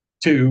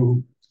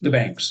to the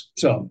banks.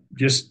 So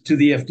just to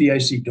the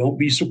FDIC, don't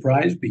be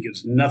surprised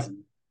because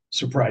nothing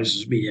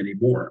surprises me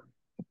anymore.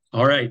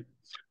 All right.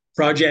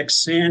 Project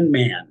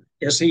Sandman,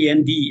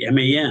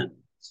 Sandman.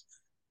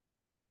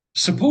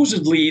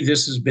 Supposedly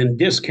this has been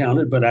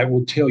discounted, but I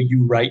will tell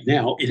you right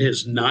now, it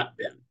has not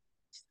been.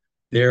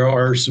 There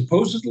are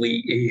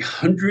supposedly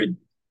 100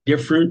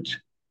 different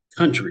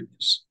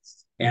countries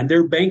and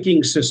their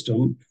banking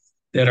system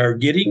that are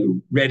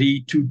getting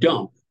ready to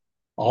dump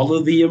all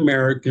of the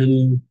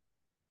American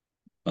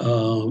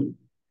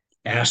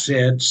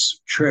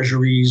assets,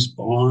 treasuries,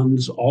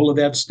 bonds, all of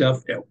that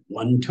stuff at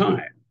one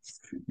time.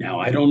 Now,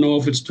 I don't know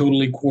if it's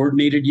totally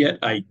coordinated yet.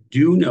 I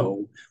do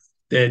know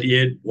that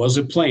it was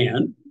a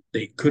plan.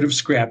 They could have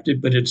scrapped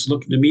it, but it's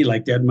looking to me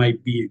like that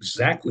might be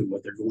exactly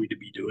what they're going to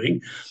be doing.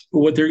 But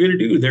what they're going to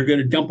do, they're going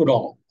to dump it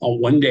all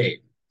on one day.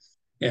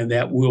 And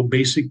that will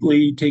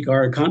basically take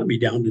our economy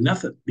down to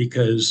nothing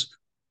because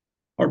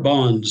our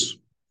bonds,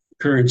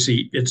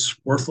 currency, it's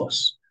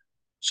worthless.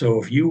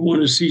 So if you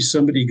want to see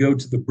somebody go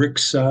to the BRICS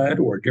side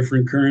or a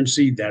different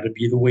currency, that'd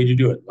be the way to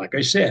do it. Like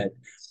I said,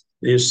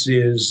 this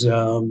is,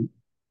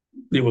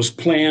 it was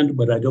planned,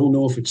 but I don't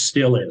know if it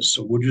still is.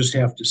 So we'll just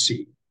have to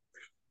see.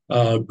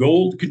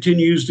 Gold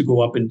continues to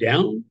go up and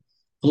down.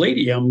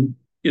 Palladium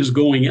is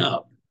going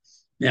up.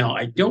 Now,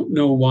 I don't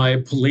know why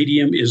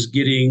palladium is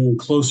getting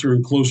closer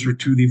and closer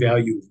to the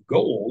value of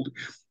gold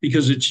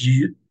because it's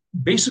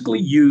basically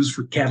used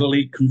for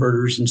catalytic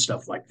converters and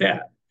stuff like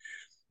that.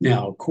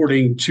 Now,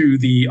 according to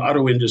the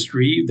auto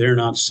industry, they're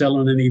not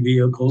selling any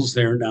vehicles.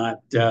 They're not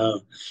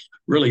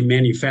really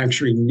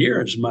manufacturing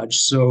near as much.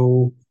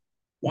 So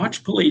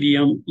watch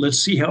palladium. Let's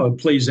see how it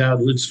plays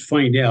out. Let's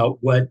find out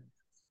what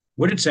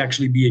it's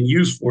actually being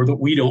used for that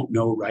we don't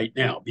know right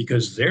now,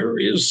 because there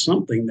is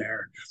something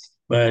there.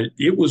 But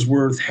it was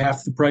worth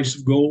half the price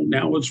of gold.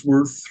 Now it's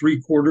worth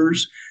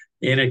 3/4,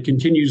 and it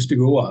continues to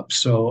go up.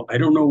 So I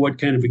don't know what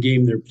kind of a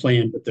game they're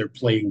playing, but they're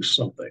playing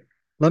something.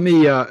 Let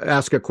me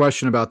ask a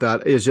question about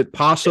that. Is it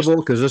possible,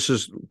 because this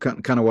is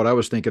kind of what I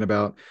was thinking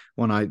about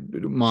when I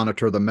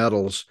monitor the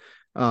metals,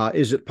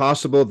 is it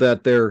possible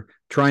that they're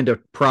trying to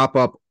prop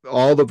up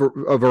all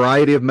a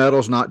variety of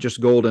metals, not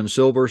just gold and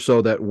silver,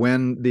 so that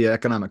when the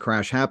economic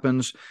crash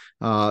happens,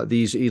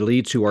 these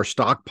elites who are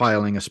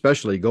stockpiling,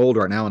 especially gold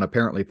right now and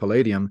apparently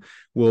palladium,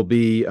 will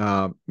be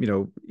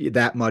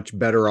that much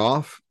better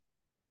off?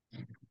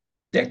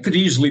 That could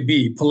easily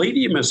be.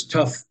 Palladium is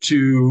tough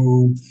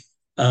to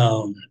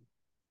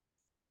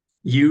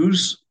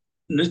use.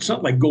 And it's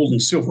not like gold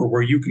and silver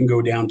where you can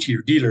go down to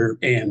your dealer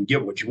and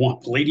get what you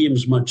want. Palladium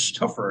is much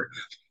tougher.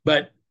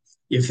 But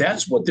if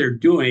that's what they're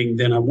doing,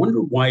 then I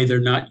wonder why they're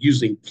not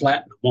using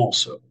platinum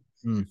also.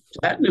 Hmm.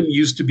 Platinum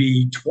used to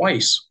be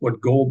twice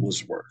what gold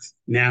was worth.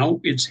 Now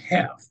it's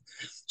half.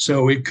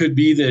 So it could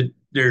be that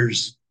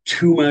there's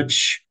too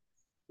much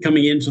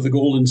coming into the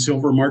gold and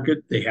silver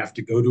market. They have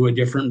to go to a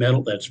different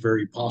metal. That's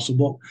very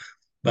possible.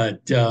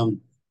 But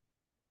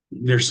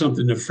there's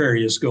something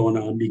nefarious going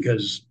on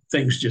because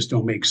things just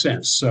don't make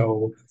sense.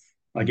 So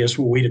I guess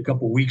we'll wait a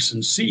couple of weeks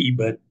and see,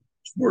 but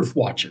it's worth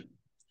watching.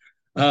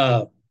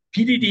 Uh,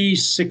 PDD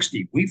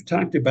 60, we've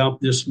talked about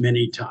this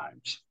many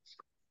times.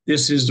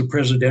 This is the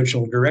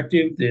presidential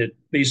directive that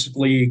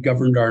basically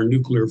governed our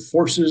nuclear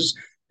forces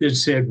that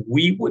said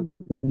we would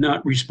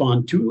not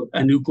respond to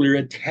a nuclear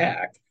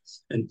attack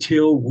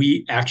until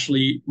we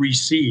actually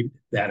received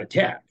that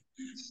attack.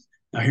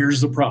 Now,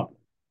 here's the problem.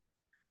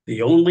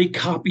 The only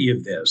copy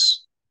of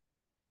this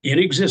in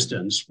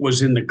existence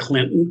was in the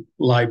Clinton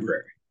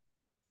Library.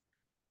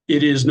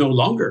 It is no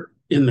longer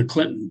in the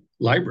Clinton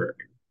Library.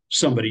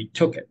 Somebody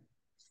took it.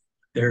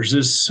 There's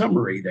this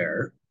summary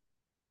there,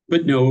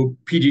 but no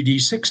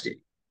PDD 60.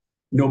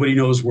 Nobody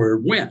knows where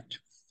it went.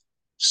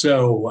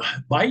 So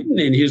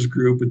Biden and his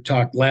group had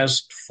talked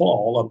last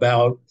fall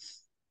about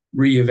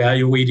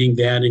reevaluating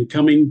that and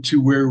coming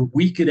to where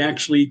we could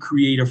actually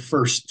create a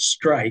first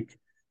strike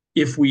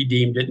if we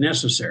deemed it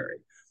necessary.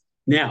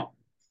 Now,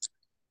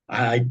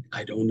 I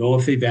don't know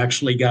if they've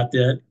actually got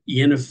that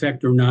in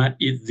effect or not.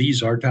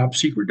 These are top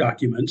secret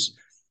documents,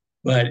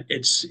 but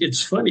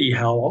it's funny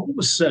how all of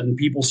a sudden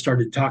people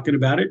started talking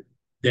about it,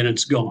 then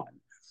it's gone.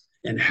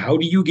 And how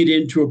do you get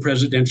into a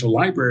presidential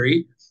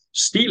library,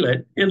 steal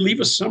it, and leave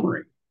a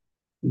summary?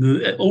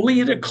 Only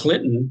in a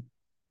Clinton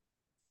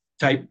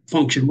type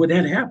function would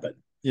that happen.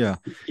 Yeah.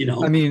 You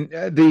know, I mean,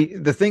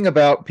 the thing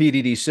about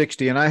PDD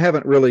 60, and I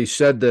haven't really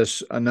said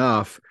this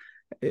enough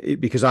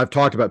because I've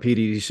talked about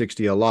PDD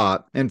 60 a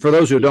lot. And for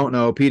those who don't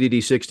know,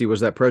 PDD 60 was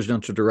that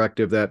presidential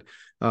directive that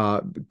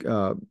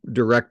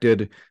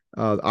directed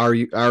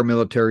our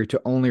military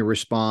to only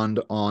respond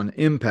on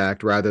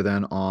impact rather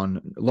than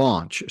on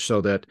launch,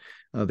 so that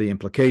the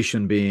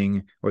implication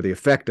being, or the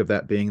effect of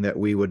that being, that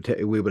we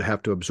would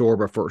have to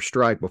absorb a first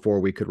strike before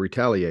we could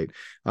retaliate.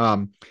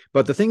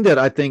 But the thing that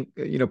I think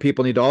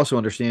people need to also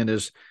understand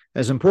is,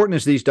 as important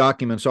as these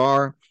documents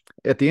are,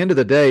 at the end of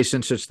the day,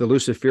 since it's the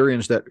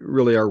Luciferians that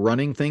really are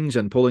running things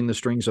and pulling the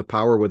strings of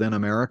power within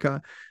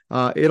America,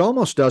 it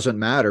almost doesn't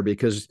matter,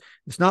 because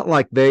it's not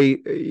like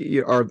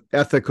they are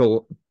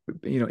ethical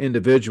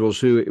individuals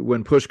who,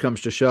 when push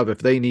comes to shove, if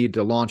they need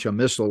to launch a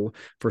missile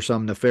for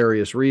some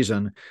nefarious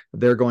reason,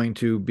 they're going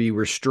to be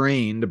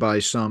restrained by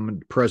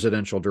some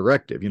presidential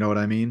directive. You know what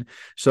I mean?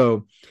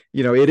 So,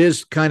 it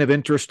is kind of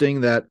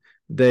interesting that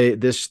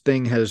this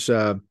thing has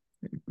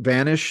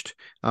vanished.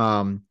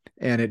 And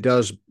it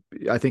does,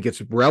 I think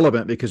it's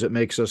relevant because it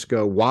makes us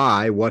go,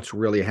 why? What's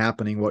really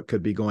happening? What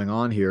could be going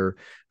on here?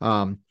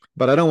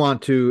 But I don't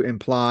want to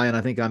imply, and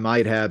I think I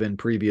might have in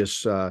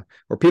previous, or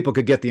people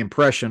could get the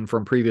impression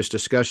from previous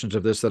discussions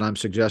of this, that I'm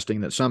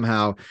suggesting that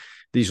somehow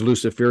these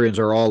Luciferians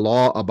are all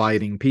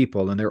law-abiding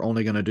people and they're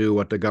only going to do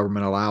what the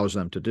government allows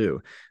them to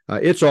do.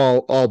 It's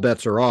all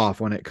bets are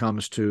off when it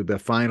comes to the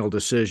final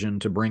decision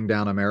to bring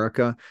down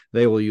America.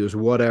 They will use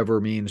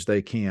whatever means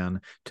they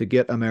can to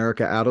get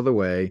America out of the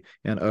way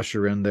and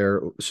usher in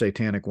their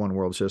satanic one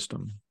world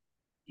system.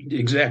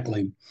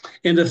 Exactly.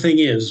 And the thing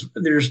is,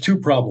 there's two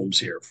problems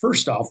here.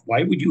 First off,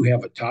 why would you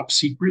have a top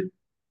secret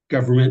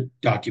government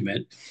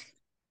document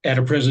at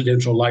a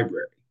presidential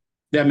library?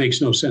 That makes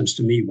no sense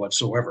to me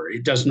whatsoever.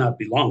 It does not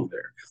belong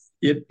there.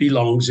 It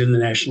belongs in the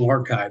National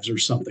Archives or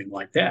something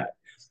like that.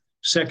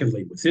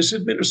 Secondly, with this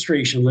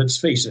administration, let's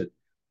face it,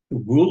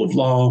 the rule of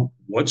law,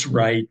 what's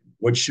right,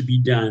 what should be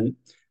done,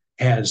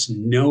 has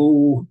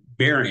no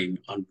bearing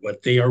on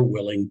what they are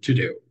willing to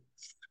do.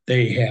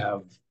 They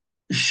have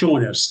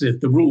shown us that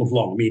the rule of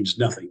law means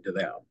nothing to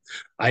them.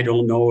 I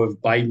don't know if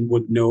Biden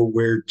would know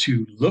where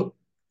to look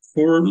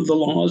for the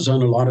laws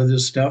on a lot of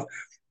this stuff,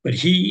 but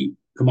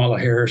Kamala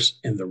Harris,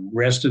 and the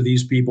rest of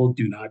these people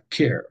do not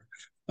care.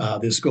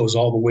 This goes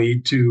all the way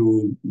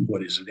to,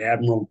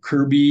 Admiral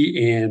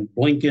Kirby and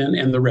Blinken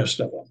and the rest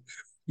of them.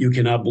 You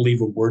cannot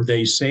believe a word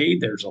they say.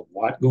 There's a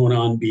lot going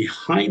on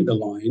behind the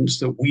lines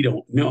that we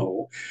don't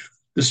know.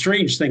 The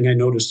strange thing I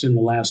noticed in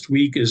the last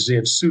week is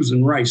that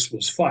Susan Rice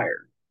was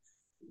fired.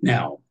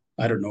 Now,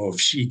 I don't know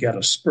if she got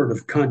a spurt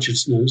of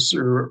consciousness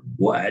or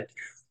what,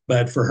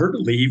 but for her to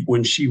leave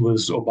when she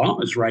was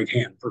Obama's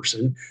right-hand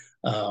person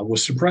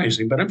was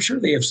surprising. But I'm sure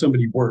they have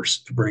somebody worse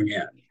to bring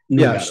in.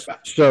 No doubt about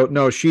it. So,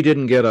 no, she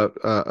didn't get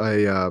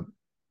a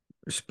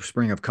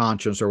spring of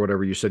conscience or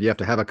whatever you said. You have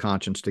to have a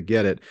conscience to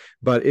get it.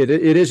 But it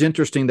is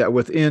interesting that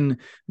within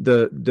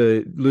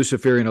the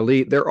Luciferian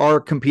elite, there are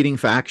competing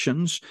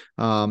factions.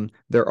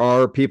 There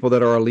are people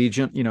that are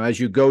allegiant. As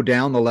you go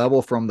down the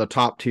level from the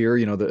top tier,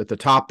 at the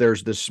top,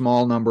 there's this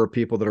small number of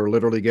people that are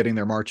literally getting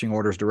their marching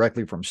orders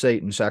directly from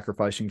Satan,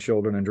 sacrificing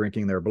children and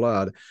drinking their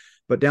blood.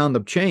 But down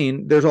the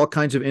chain, there's all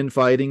kinds of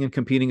infighting and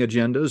competing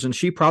agendas. And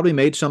she probably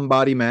made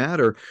somebody mad,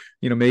 or,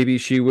 maybe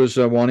she was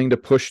wanting to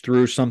push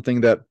through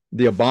something that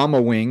the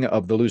Obama wing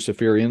of the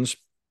Luciferians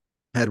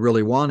had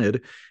really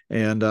wanted,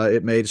 and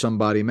it made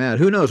somebody mad.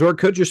 Who knows? Or it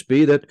could just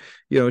be that,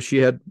 she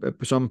had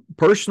some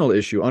personal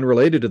issue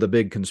unrelated to the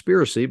big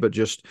conspiracy, but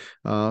just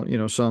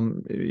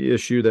some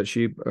issue that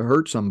she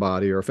hurt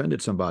somebody or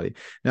offended somebody.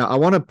 Now, I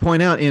want to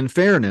point out, in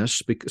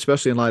fairness,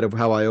 especially in light of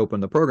how I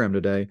opened the program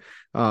today,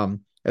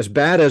 as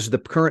bad as the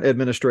current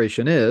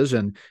administration is,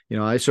 and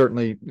I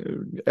certainly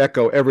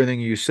echo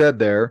everything you said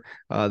there,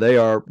 they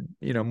are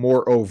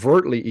more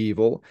overtly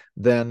evil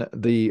than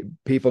the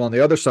people on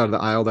the other side of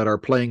the aisle that are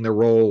playing the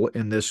role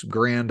in this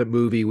grand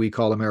movie we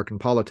call American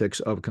politics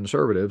of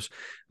conservatives.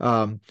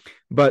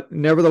 But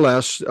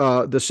nevertheless,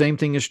 the same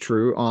thing is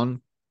true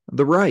on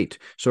the right.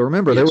 So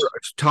remember, there were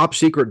top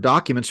secret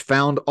documents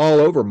found all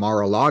over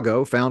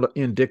Mar-a-Lago, found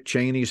in Dick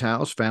Cheney's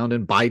house, found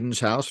in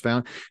Biden's house,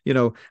 found,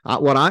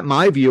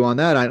 my view on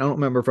that, I don't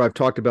remember if I've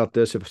talked about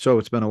this. If so,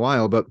 it's been a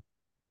while, but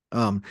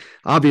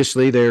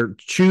obviously they're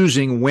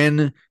choosing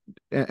when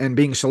and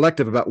being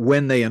selective about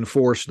when they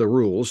enforce the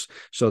rules.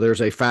 So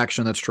there's a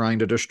faction that's trying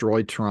to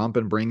destroy Trump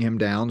and bring him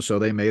down. So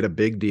they made a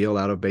big deal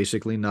out of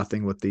basically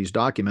nothing with these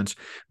documents.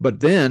 But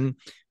then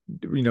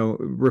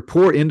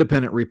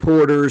independent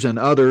reporters and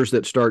others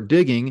that start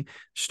digging,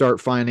 start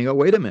finding, oh,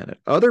 wait a minute,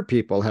 other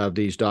people have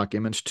these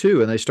documents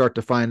too. And they start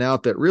to find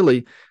out that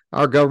really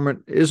our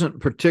government isn't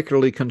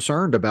particularly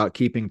concerned about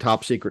keeping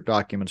top secret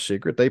documents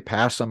secret. They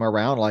pass them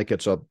around like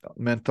it's a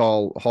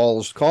menthol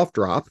Hall's cough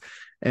drop.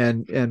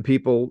 And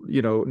people,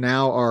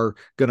 now are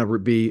going to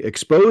be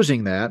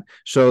exposing that.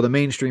 So the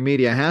mainstream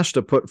media has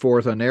to put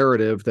forth a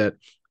narrative that,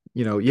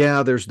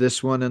 there's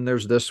this one and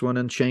there's this one,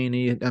 and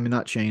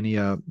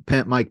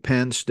Mike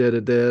Pence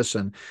did this,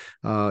 and,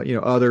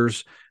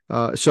 others.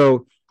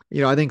 So,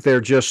 I think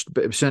they're just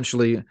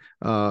essentially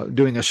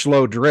doing a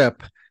slow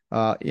drip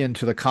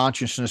into the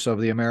consciousness of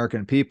the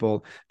American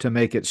people to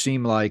make it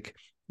seem like,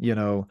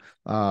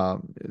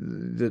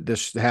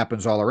 this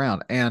happens all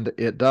around, and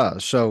it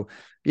does. So,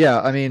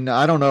 yeah,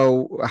 I don't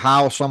know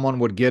how someone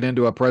would get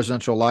into a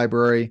presidential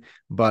library,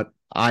 but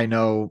I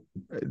know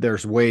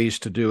there's ways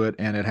to do it,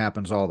 and it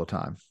happens all the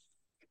time.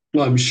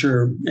 Well, I'm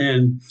sure.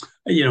 And,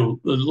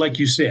 like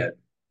you said,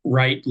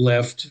 right,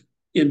 left,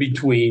 in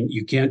between,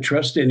 you can't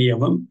trust any of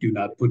them. Do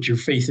not put your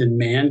faith in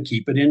man,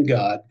 keep it in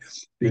God,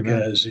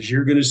 because As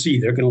you're going to see,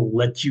 they're going to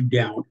let you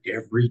down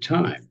every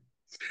time.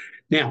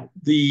 Now,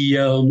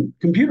 the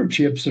computer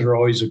chips that are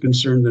always a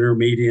concern that are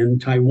made in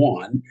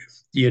Taiwan,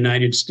 the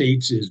United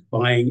States is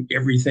buying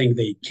everything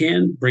they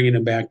can, bringing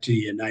them back to the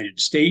United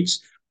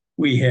States.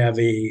 We have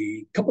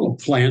a couple of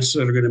plants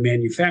that are going to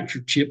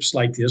manufacture chips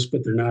like this,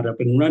 but they're not up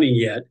and running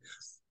yet.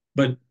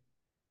 But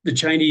the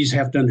Chinese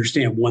have to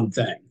understand one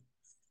thing.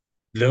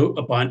 Though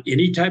upon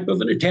any type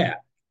of an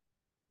attack,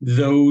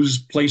 those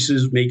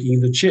places making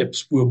the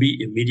chips will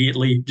be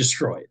immediately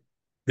destroyed.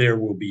 There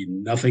will be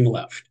nothing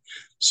left.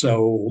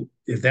 So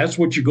if that's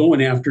what you're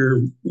going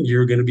after,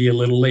 you're going to be a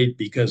little late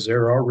because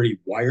they're already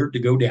wired to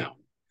go down.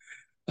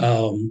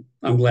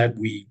 I'm glad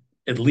we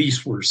at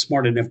least were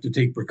smart enough to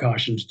take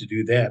precautions to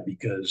do that,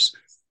 because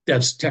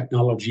that's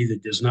technology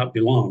that does not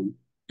belong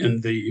in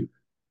the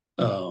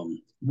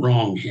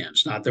wrong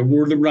hands. Not that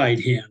we're the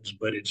right hands,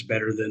 but it's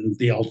better than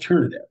the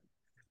alternative.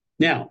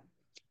 Now,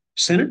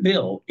 Senate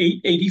Bill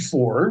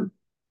 884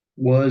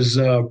 was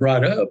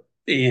brought up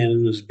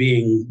and is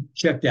being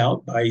checked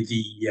out by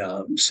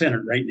the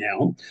Senate right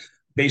now.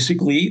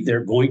 Basically,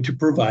 they're going to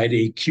provide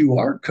a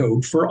QR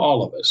code for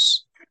all of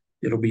us.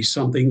 It'll be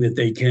something that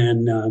they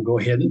can go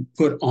ahead and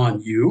put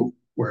on you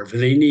wherever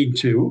they need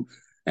to.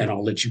 And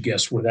I'll let you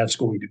guess where that's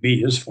going to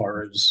be as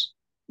far as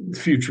the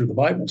future of the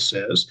Bible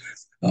says.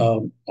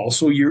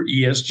 Also, your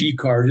ESG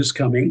card is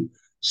coming.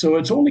 So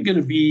it's only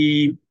going to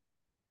be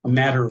a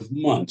matter of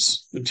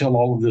months until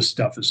all of this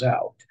stuff is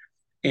out.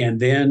 And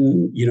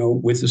then,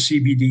 with the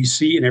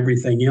CBDC and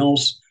everything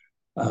else,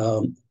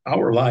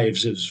 our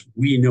lives as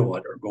we know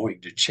it are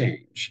going to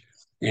change.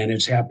 And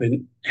it's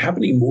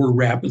happening more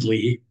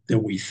rapidly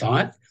than we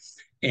thought.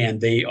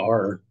 And they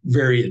are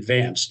very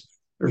advanced.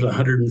 There's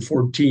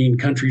 114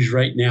 countries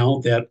right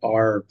now that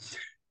are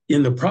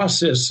in the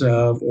process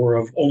of or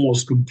have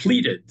almost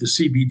completed the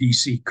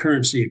CBDC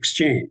currency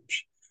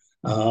exchange.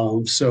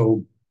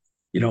 So,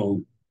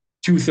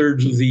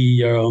 2/3 of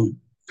the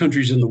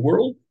countries in the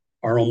world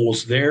are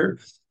almost there.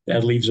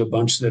 That leaves a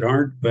bunch that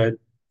aren't. But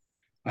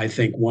I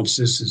think once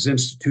this is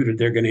instituted,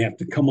 they're going to have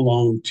to come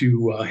along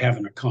to have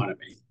an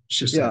economy. It's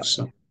just that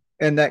simple.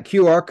 And that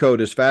QR code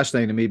is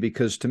fascinating to me,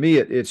 because to me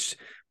it's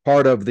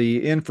part of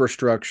the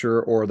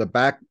infrastructure or the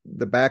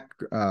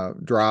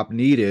backdrop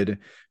needed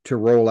to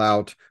roll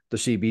out the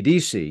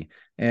CBDC.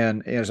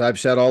 And as I've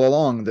said all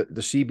along,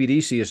 the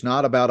CBDC is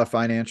not about a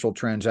financial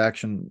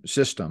transaction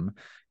system.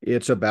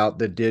 It's about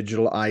the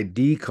digital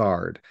ID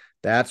card.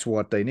 That's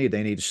what they need.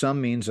 They need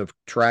some means of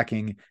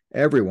tracking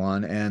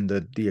everyone, and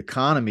the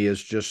economy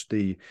is just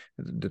the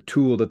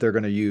tool that they're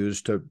going to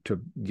use to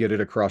get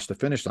it across the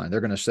finish line. They're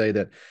going to say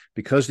that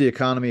because the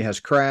economy has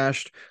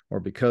crashed, or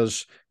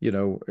because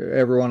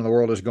everyone in the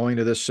world is going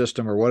to this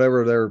system, or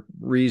whatever their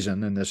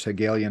reason in this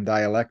Hegelian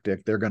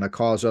dialectic, they're going to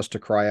cause us to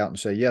cry out and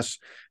say, yes,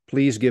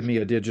 please give me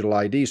a digital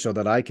ID so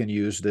that I can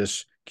use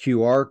this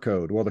QR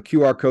code. Well, the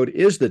QR code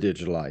is the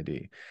digital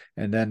ID.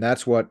 And then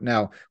that's what,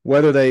 now,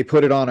 whether they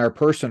put it on our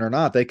person or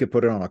not, they could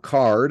put it on a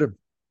card.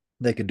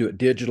 They could do it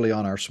digitally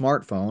on our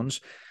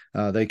smartphones.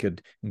 They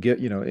could get,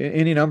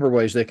 any number of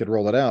ways they could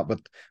roll it out.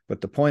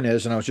 But the point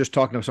is, and I was just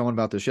talking to someone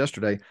about this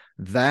yesterday,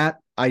 that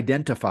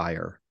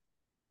identifier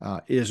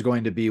is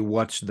going to be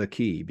what's the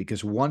key,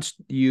 because once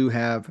you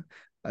have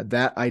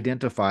that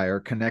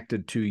identifier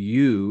connected to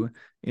you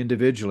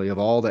individually, of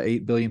all the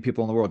 8 billion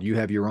people in the world, you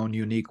have your own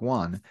unique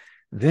one,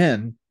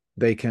 then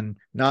they can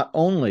not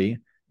only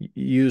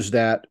use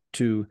that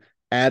to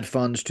add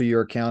funds to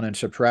your account and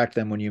subtract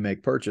them when you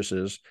make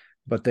purchases,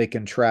 but they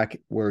can track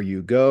where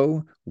you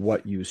go,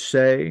 what you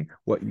say,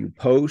 what you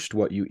post,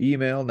 what you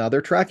email. Now,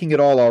 they're tracking it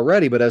all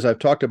already, but as I've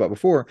talked about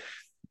before,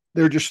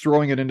 they're just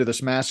throwing it into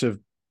this massive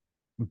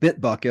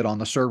Bitbucket on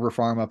the server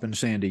farm up in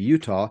Sandy,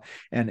 Utah.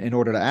 And in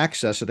order to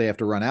access it, they have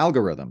to run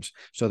algorithms.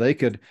 So they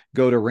could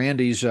go to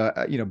Randy's,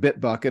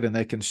 Bitbucket, and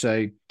they can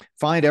say,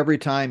 find every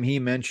time he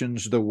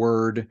mentions the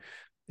word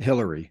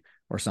Hillary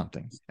or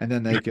something. And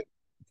then they could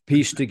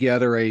piece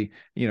together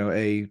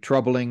a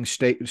troubling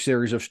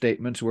series of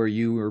statements where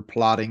you are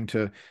plotting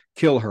to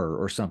kill her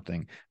or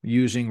something,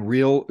 using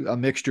a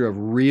mixture of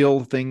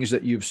real things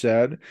that you've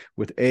said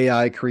with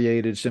AI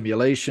created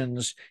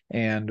simulations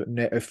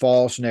and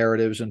false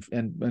narratives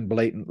and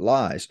blatant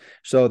lies.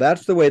 So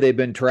that's the way they've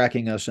been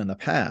tracking us in the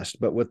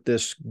past. But with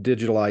this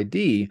digital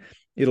ID,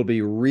 it'll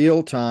be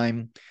real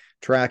time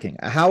tracking.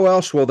 How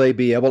else will they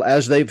be able,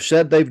 as they've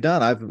said they've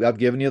done? I've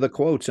given you the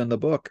quotes in the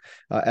book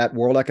at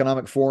World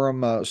Economic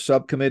Forum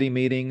subcommittee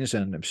meetings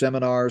and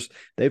seminars.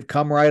 They've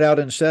come right out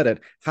and said it.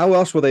 How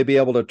else will they be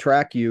able to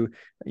track you,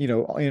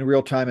 in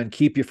real time and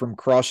keep you from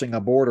crossing a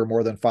border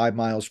more than 5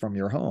 miles from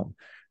your home?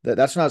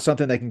 That's not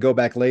something they can go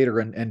back later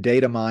and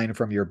data mine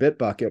from your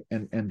Bitbucket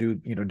and do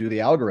the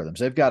algorithms.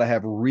 They've got to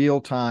have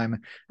real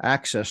time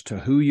access to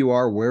who you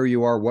are, where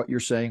you are, what you're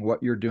saying,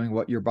 what you're doing,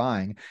 what you're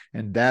buying,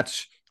 and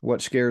that's what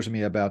scares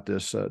me about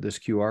this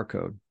QR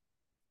code.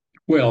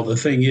 Well, the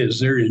thing is,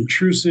 they're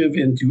intrusive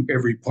into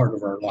every part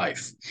of our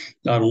life,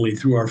 not only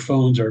through our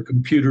phones, our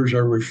computers,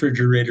 our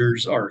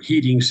refrigerators, our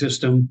heating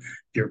system,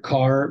 your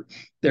car.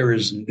 There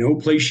is no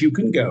place you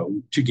can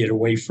go to get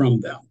away from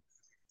them.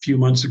 A few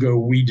months ago,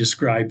 we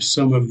described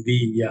some of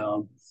the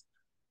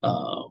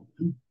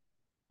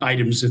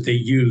items that they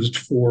used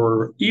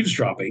for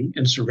eavesdropping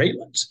and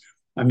surveillance.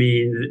 I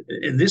mean,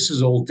 and this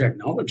is old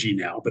technology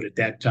now, but at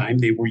that time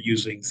they were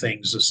using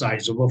things the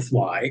size of a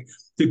fly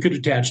that could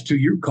attach to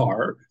your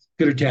car,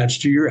 could attach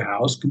to your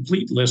house,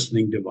 complete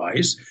listening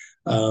device.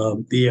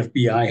 The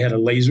FBI had a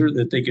laser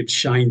that they could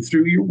shine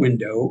through your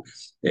window.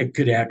 It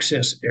could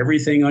access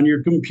everything on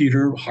your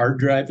computer, hard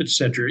drive,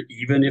 etc.,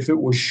 even if it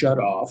was shut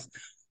off.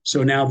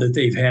 So now that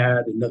they've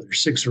had another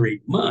 6 or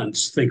 8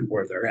 months, think of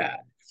where they're at.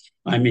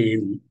 I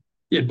mean,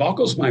 it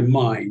boggles my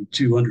mind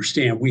to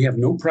understand we have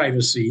no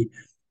privacy.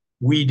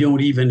 We don't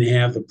even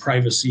have the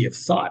privacy of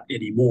thought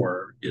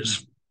anymore,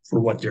 is for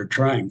what they're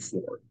trying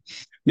for.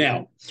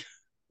 Now,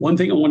 one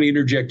thing I want to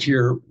interject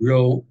here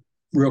real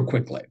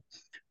quickly.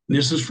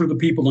 This is for the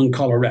people in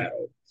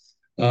Colorado.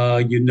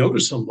 You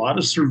notice a lot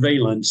of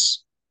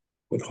surveillance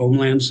with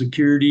Homeland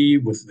Security,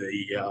 with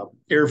the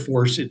Air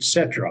Force,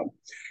 etc.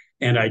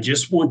 And I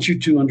just want you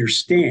to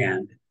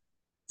understand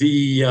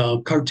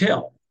the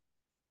cartel,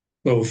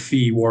 both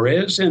the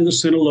Juarez and the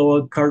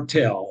Sinaloa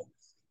cartel,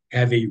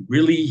 have a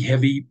really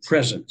heavy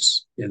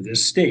presence in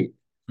this state.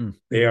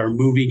 They are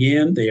moving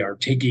in, they are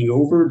taking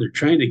over, they're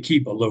trying to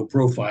keep a low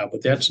profile,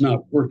 but that's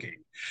not working.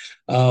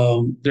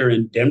 They're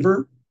in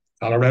Denver,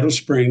 Colorado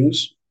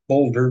Springs,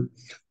 Boulder,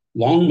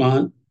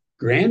 Longmont,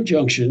 Grand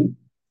Junction,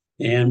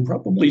 and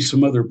probably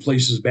some other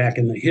places back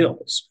in the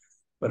hills.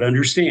 But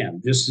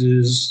understand, this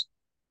is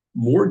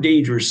more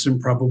dangerous than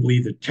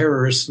probably the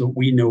terrorists that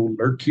we know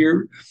lurk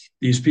here.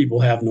 These people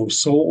have no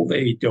soul,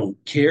 they don't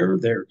care,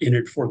 they're in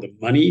it for the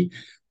money,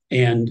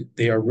 and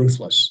they are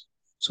ruthless.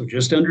 So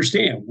just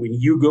understand, when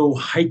you go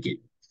hiking,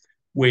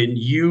 when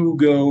you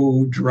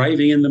go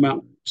driving in the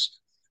mountains,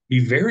 be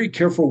very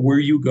careful where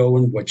you go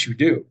and what you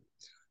do.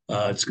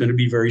 It's going to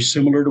be very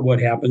similar to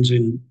what happens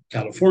in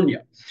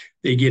California.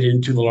 They get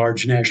into the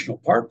large national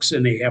parks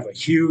and they have a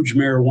huge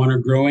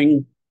marijuana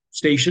growing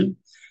station.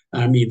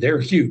 I mean, they're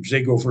huge.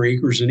 They go for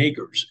acres and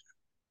acres.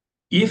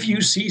 If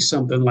you see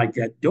something like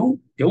that, don't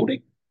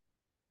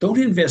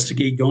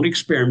investigate, don't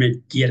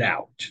experiment, get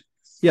out.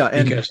 Yeah,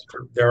 and because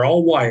they're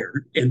all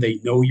wired and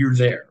they know you're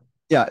there.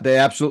 Yeah, they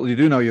absolutely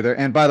do know you're there.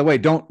 And by the way,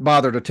 don't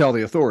bother to tell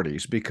the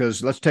authorities,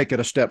 because let's take it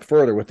a step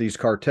further with these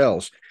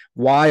cartels.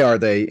 Why are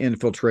they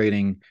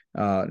infiltrating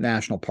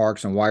national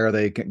parks, and why are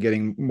they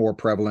getting more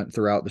prevalent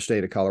throughout the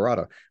state of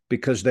Colorado?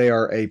 Because they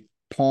are a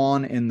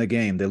pawn in the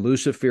game. The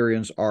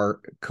Luciferians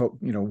are,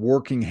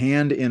 working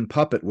hand in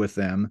puppet with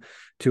them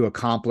to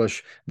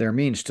accomplish their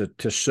means,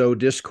 to sow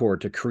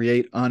discord, to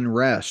create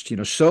unrest.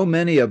 So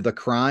many of the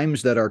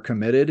crimes that are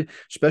committed,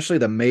 especially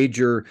the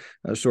major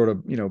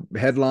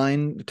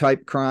headline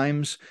type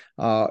crimes,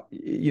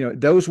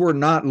 those were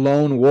not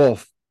lone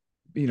wolf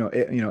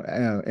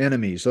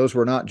enemies. Those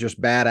were not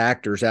just bad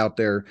actors out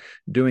there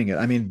doing it.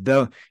 I mean,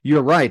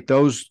 you're right.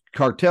 Those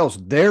cartels,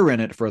 they're in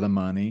it for the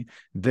money.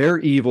 They're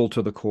evil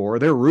to the core.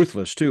 They're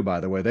ruthless too, by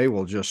the way. They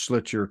will just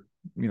slit your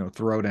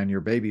throat and your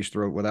baby's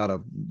throat without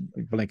a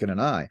blinking an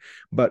eye.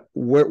 But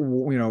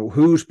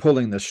who's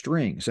pulling the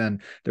strings?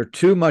 And there's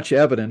too much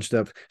evidence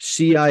of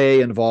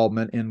CIA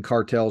involvement in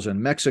cartels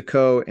in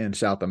Mexico and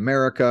South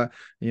America,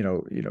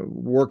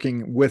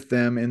 working with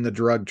them in the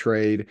drug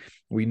trade.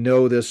 We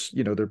know this,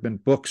 there have been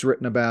books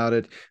written about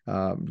it,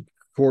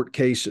 court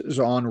cases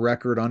on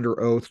record under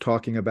oath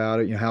talking about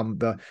it. How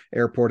the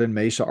airport in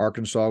Mesa,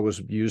 Arkansas was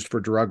used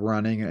for drug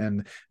running,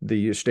 and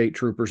the state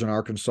troopers in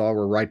Arkansas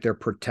were right there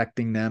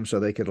protecting them so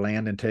they could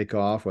land and take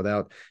off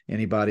without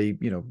anybody,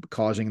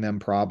 causing them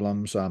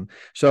problems.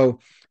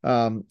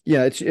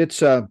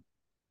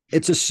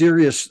 It's a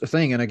serious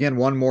thing. And again,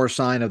 one more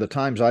sign of the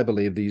times, I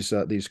believe,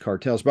 these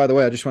cartels. By the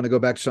way, I just want to go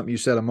back to something you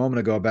said a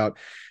moment ago about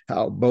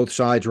how both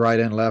sides,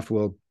 right and left,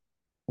 will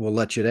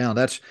let you down.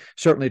 That's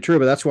certainly true,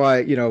 but that's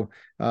why,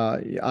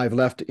 I've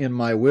left in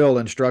my will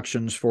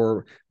instructions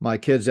for my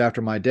kids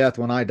after my death.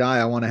 When I die,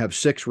 I want to have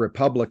 6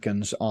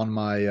 Republicans on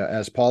my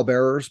as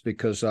pallbearers,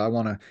 because I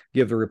want to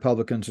give the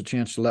Republicans a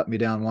chance to let me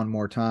down one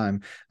more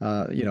time.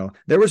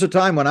 There was a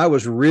time when I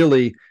was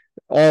really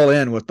all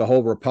in with the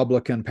whole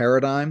Republican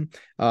paradigm,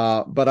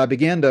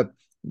 but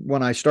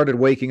when I started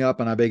waking up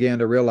and I began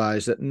to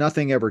realize that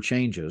nothing ever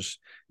changes.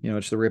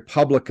 It's the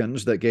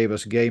Republicans that gave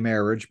us gay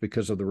marriage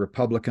because of the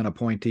Republican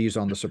appointees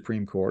on the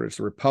Supreme Court. It's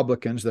the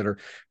Republicans that are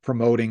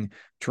promoting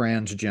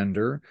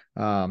transgender.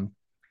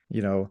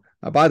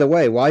 By the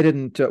way, why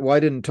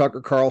didn't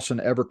Tucker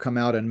Carlson ever come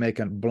out and make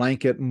a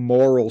blanket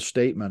moral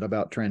statement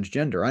about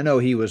transgender? I know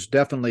he was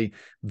definitely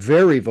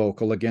very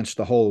vocal against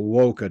the whole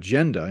woke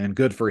agenda, and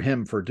good for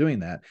him for doing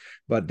that.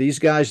 But these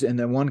guys, and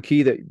the one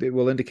key that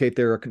will indicate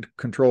they're a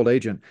controlled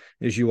agent,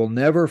 is you will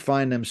never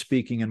find them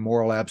speaking in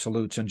moral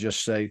absolutes and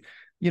just say,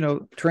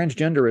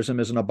 transgenderism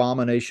is an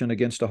abomination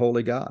against a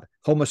holy God.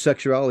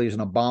 Homosexuality is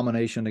an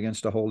abomination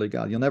against a holy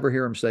God. You'll never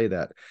hear them say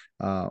that.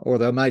 Or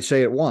they might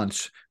say it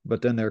once,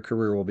 but then their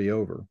career will be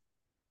over.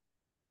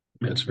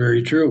 That's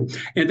very true.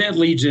 And that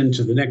leads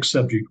into the next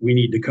subject we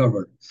need to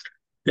cover.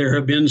 There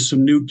have been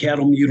some new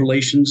cattle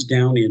mutilations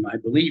down in, I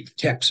believe,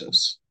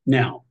 Texas.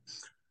 Now,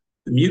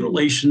 the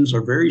mutilations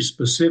are very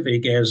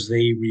specific, as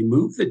they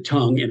remove the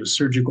tongue in a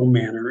surgical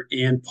manner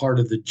and part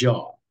of the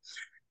jaw.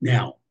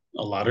 Now,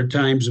 a lot of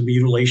times the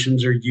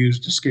mutilations are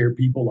used to scare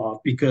people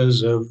off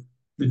because of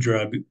the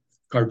drug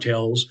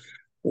cartels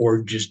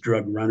or just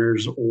drug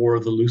runners or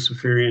the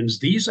Luciferians.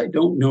 These I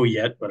don't know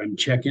yet, but I'm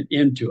checking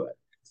into it.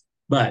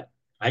 But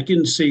I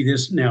can say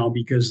this now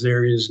because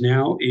there is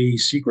now a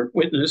secret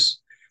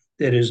witness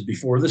that is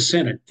before the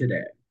Senate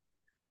today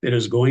that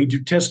is going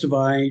to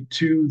testify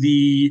to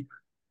the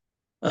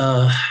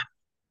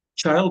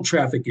child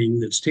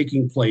trafficking that's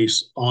taking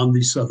place on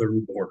the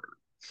southern border.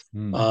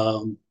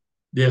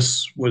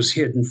 This was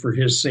hidden for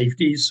his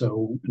safety,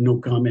 so no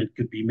comment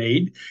could be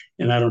made,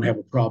 and I don't have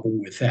a problem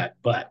with that.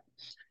 But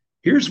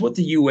here's what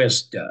the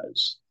U.S.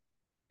 does.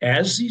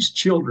 As these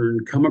children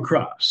come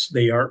across,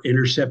 they are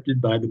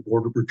intercepted by the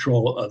Border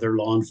Patrol, other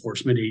law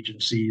enforcement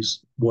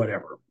agencies,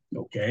 whatever,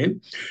 okay?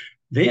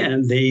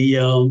 Then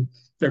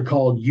they're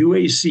called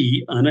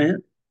UAC,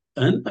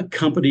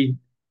 unaccompanied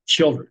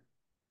children.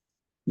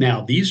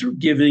 Now, these are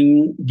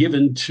given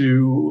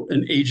to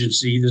an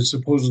agency that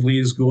supposedly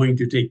is going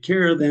to take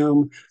care of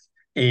them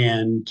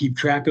and keep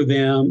track of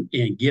them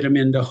and get them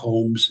into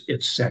homes,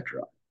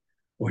 etc.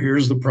 Well,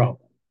 here's the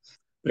problem.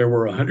 There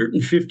were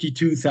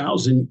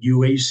 152,000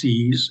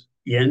 UACs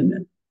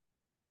in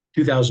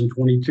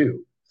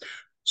 2022.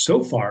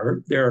 So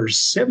far, there are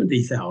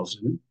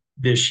 70,000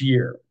 this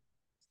year.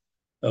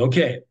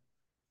 Okay,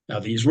 now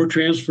these were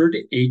transferred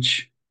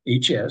to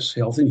HS,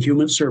 Health and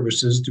Human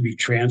Services, to be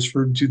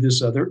transferred to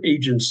this other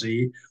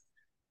agency,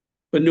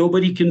 but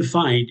nobody can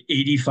find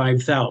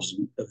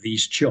 85,000 of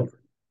these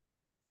children.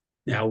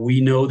 Now, we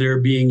know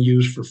they're being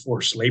used for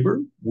forced labor.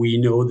 We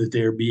know that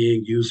they're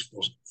being used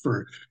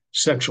for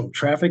sexual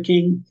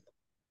trafficking.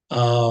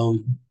 How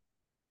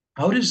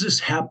does this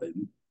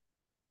happen?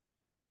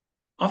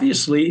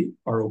 Obviously,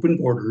 our open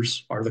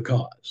borders are the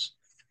cause,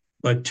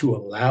 but to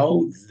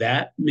allow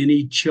that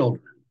many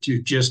children to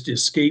just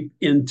escape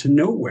into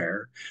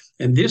nowhere.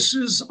 And this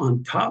is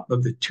on top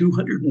of the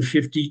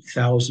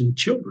 250,000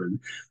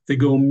 children that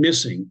go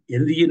missing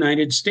in the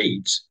United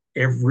States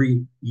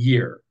every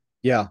year.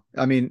 Yeah.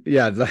 I mean,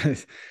 yeah.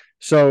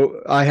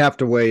 So I have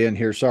to weigh in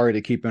here. Sorry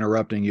to keep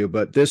interrupting you,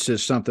 but this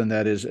is something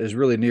that is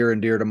really near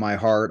and dear to my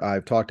heart.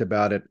 I've talked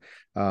about it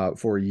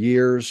for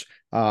years.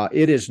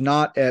 It is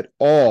not at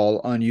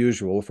all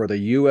unusual for the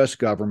U.S.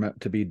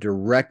 government to be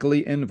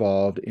directly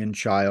involved in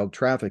child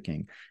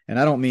trafficking. And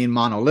I don't mean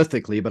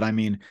monolithically, but I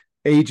mean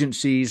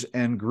agencies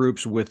and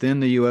groups within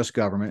the U.S.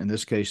 government, in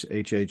this case,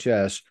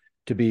 HHS,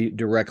 to be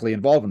directly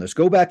involved in this.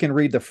 Go back and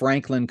read the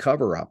Franklin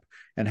cover-up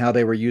and how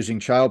they were using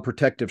Child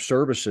Protective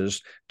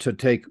Services to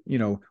take,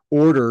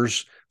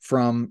 orders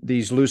from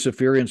these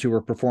Luciferians who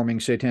were performing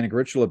satanic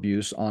ritual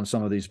abuse on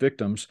some of these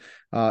victims.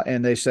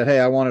 And they said, hey,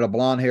 I wanted a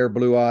blonde-haired,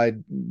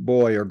 blue-eyed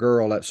boy or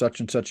girl at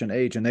such and such an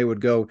age. And they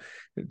would go,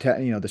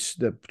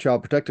 the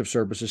Child Protective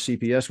Services,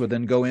 CPS, would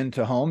then go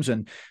into homes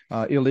and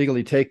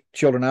illegally take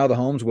children out of the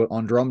homes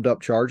on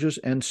drummed-up charges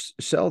and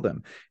sell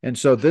them. And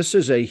so this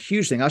is a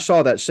huge thing. I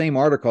saw that same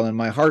article and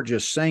my heart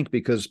just sank,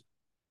 because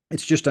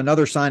it's just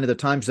another sign of the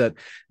times that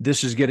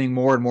this is getting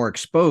more and more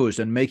exposed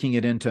and making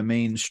it into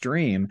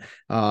mainstream.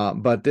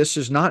 But this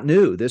is not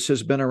new. This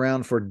has been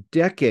around for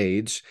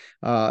decades.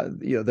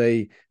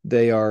 The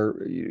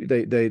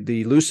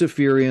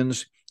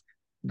Luciferians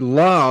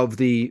love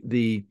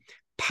the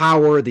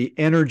power, the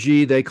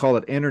energy. They call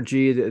it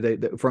energy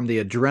from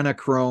the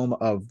adrenochrome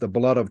of the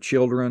blood of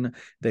children.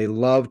 They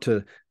love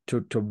to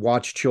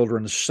watch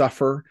children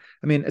suffer.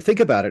 I mean, think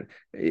about it.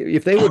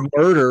 If they would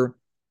murder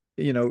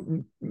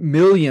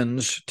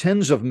millions,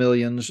 tens of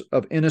millions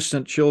of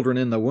innocent children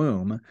in the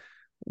womb,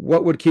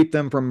 what would keep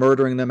them from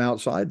murdering them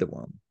outside the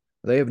womb?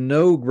 They have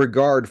no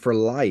regard for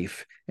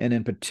life. And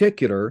in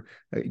particular,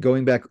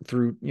 going back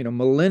through,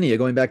 millennia,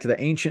 going back to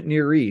the ancient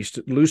Near East,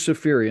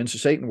 Luciferians,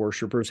 Satan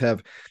worshipers,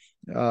 have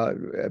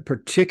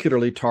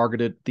particularly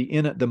targeted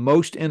the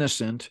most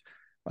innocent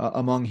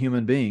among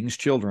human beings,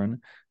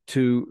 children,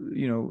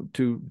 to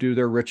do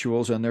their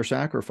rituals and their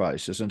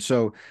sacrifices. And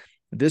so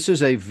this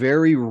is a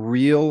very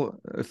real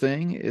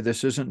thing.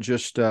 This isn't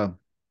just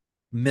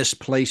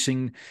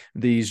misplacing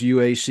these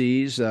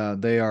UACs.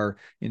 They are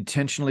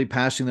intentionally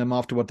passing them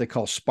off to what they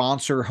call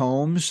sponsor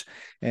homes.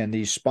 And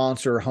these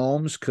sponsor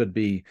homes could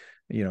be,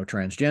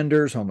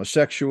 transgenders,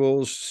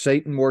 homosexuals,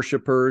 Satan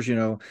worshipers.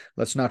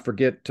 Let's not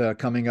forget,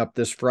 coming up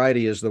this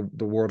Friday is the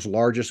world's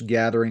largest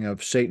gathering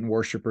of Satan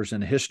worshipers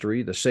in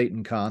history, the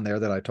Satan Con there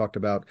that I talked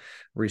about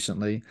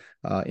recently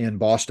in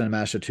Boston,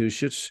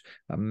 Massachusetts,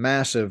 a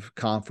massive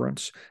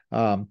conference.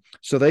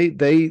 So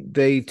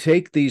they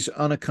take these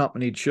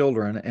unaccompanied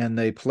children and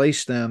they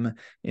place them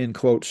in,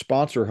 quote,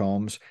 sponsor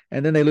homes,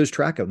 and then they lose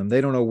track of them.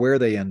 They don't know where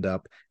they end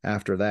up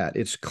after that.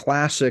 It's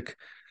classic,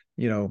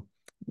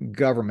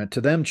 government.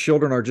 To them,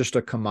 children are just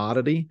a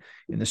commodity,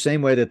 in the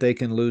same way that they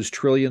can lose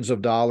trillions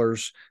of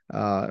dollars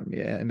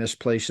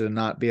misplaced and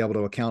not be able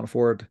to account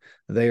for it.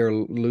 They are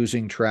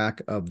losing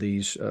track of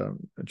these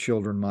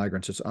children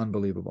migrants. It's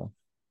unbelievable.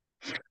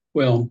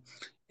 Well,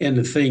 and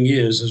the thing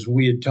is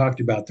we had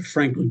talked about the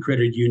Franklin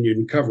Credit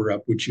Union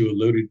cover-up, which you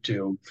alluded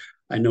to.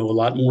 I know a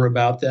lot more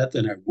about that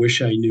than I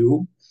wish I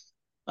knew.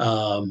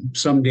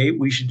 Someday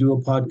we should do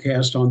a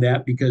podcast on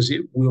that, because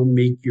it will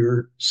make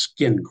your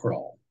skin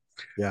crawl.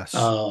 Yes.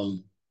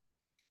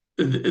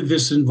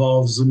 This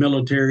involves the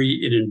military.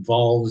 It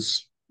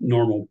involves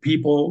normal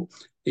people.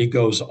 It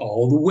goes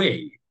all the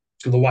way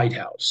to the White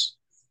House.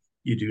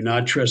 You do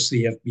not trust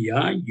the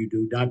FBI. You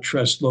do not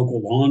trust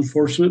local law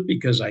enforcement,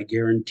 because I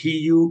guarantee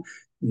you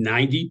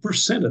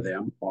 90% of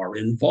them are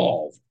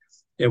involved.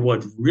 And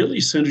what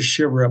really sent a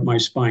shiver up my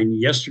spine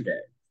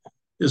yesterday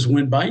is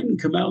when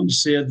Biden came out and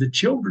said the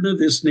children of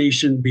this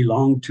nation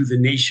belong to the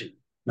nation,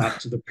 not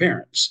to the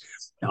parents.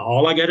 Now,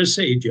 all I got to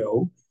say,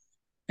 Joe,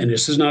 and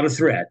this is not a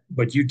threat,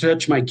 but you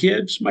touch my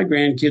kids, my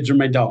grandkids, or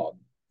my dog,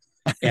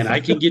 and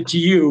I can get to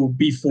you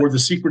before the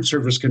Secret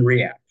Service can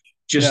react.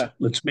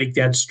 Let's make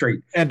that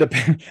straight. And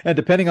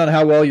depending on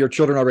how well your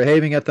children are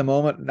behaving at the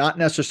moment, not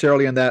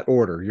necessarily in that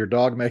order. Your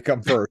dog may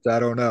come first. I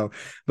don't know.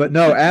 But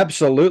no,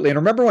 absolutely. And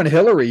remember when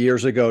Hillary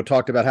years ago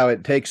talked about how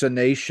it takes a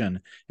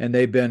nation, and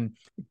they've been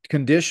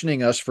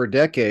conditioning us for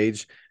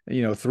decades,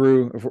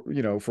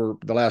 for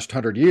the last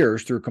 100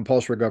 years through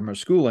compulsory government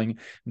schooling,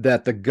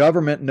 that the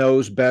government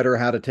knows better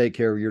how to take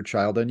care of your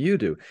child than you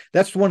do.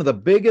 That's one of the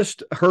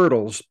biggest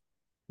hurdles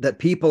that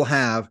people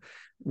have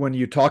when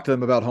you talk to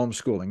them about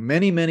homeschooling.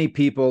 Many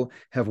people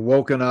have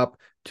woken up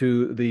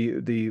to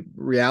the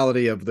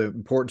reality of the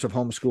importance of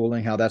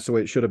homeschooling, how that's the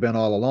way it should have been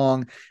all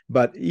along.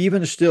 But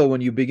even still,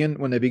 when they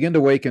begin to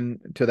awaken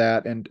to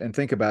that and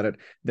think about it,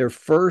 their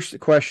first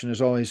question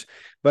is always,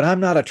 but I'm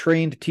not a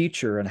trained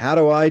teacher, and how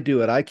do I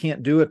do it? I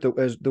can't do it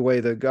the way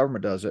the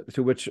government does it.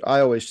 To which I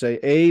always say,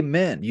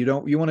 amen. You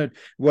want to,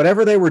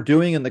 whatever they were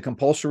doing in the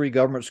compulsory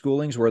government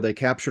schoolings, where they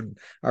captured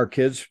our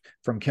kids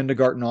from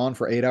kindergarten on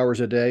for 8 hours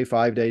a day,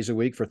 5 days a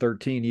week for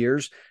 13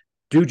 years,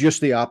 do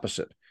just the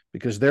opposite.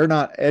 Because they're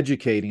not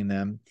educating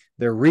them,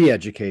 they're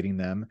re-educating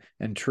them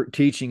and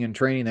teaching and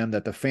training them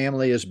that the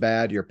family is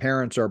bad, your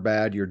parents are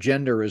bad, your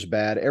gender is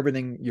bad,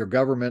 everything, your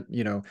government,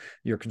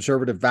 your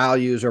conservative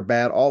values are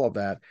bad, all of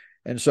that.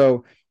 And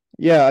so,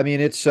 yeah, I mean,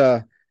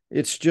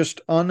 it's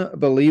just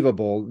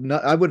unbelievable.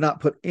 I would not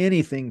put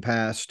anything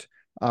past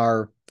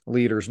our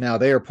leaders now.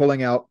 They are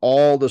pulling out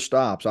all the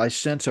stops. I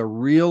sense a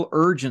real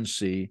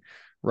urgency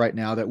right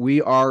now, that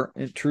we are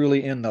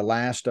truly in the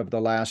last of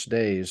the last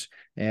days.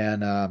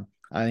 And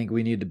I think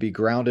we need to be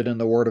grounded in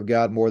the Word of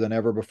God more than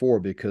ever before,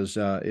 because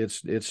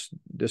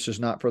this is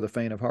not for the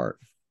faint of heart.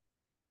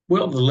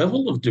 Well, the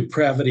level of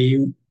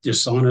depravity,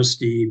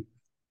 dishonesty,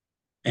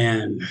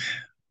 and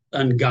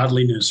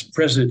ungodliness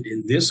present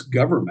in this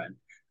government,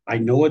 I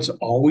know it's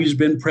always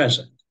been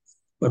present,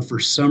 but for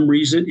some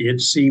reason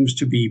it seems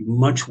to be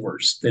much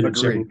worse than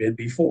it's ever Agree. been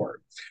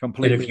before. And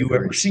Completely if you agree.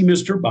 ever see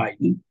Mr.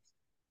 Biden,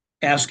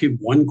 ask him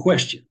one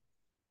question: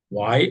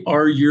 why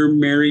are your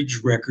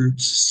marriage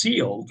records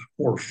sealed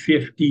for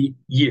 50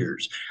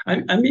 years?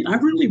 I mean, I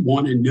really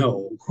want to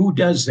know who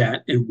does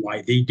that and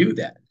why they do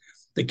that.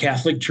 The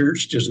Catholic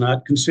Church does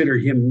not consider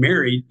him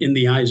married in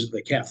the eyes of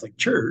the Catholic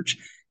Church.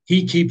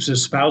 He keeps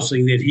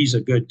espousing that he's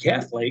a good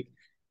Catholic.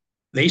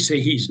 They say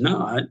he's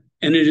not,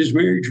 and that his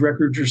marriage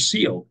records are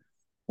sealed.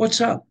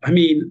 What's up? I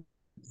mean,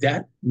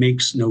 that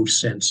makes no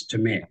sense to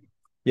me.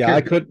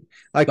 Yeah, Period.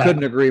 I But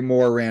couldn't agree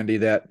more, Randy,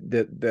 that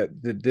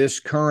this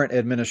current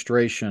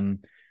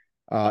administration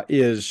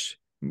is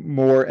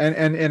more,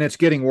 and it's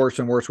getting worse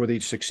and worse with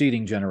each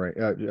succeeding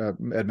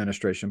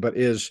administration, but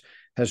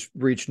has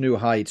reached new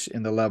heights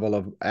in the level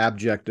of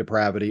abject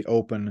depravity,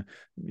 open,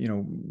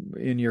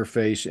 in your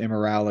face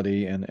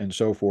immorality, and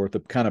so forth. The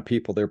kind of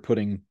people they're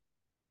putting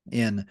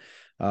in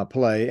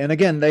play. And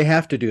again, they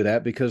have to do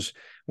that because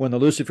when the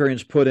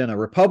Luciferians put in a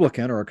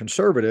Republican or a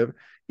conservative,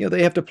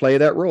 they have to play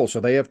that role. So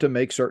they have to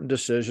make certain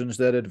decisions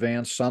that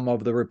advance some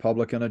of the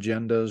Republican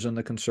agendas and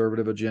the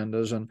conservative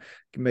agendas, and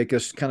make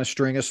us kind of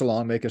string us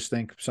along, make us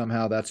think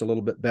somehow that's a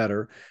little bit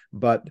better.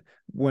 But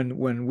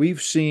when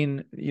we've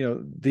seen,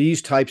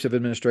 these types of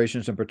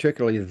administrations, and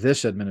particularly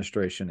this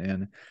administration,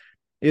 and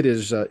it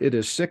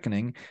is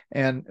sickening.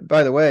 And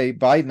by the way,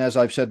 Biden, as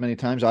I've said many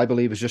times, I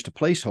believe is just a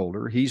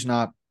placeholder. He's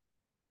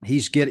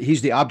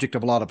the object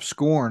of a lot of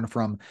scorn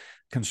from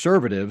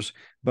conservatives,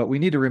 but we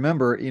need to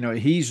remember,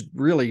 he's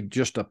really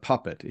just a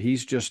puppet.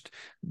 He's just,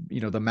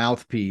 the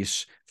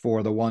mouthpiece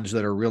for the ones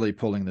that are really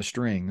pulling the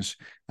strings.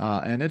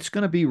 And it's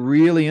going to be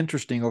really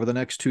interesting over the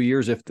next 2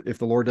 years, if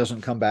the Lord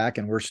doesn't come back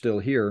and we're still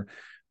here,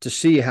 to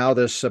see how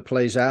this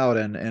plays out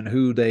and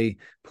who they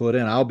put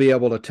in. I'll be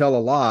able to tell a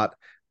lot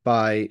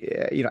by,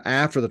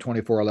 after the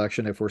 24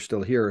 election, if we're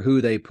still here, who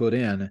they put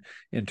in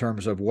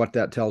terms of what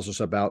that tells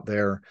us about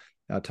their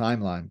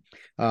timeline.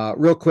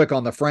 Real quick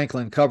on the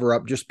Franklin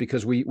cover-up, just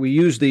because we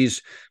use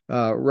these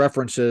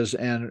references,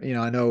 and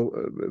I know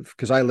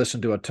because I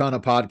listen to a ton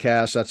of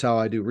podcasts, that's how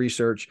I do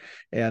research,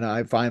 and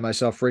I find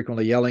myself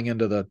frequently yelling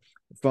into the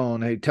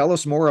phone, "Hey, tell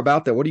us more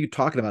about that. What are you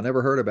talking about?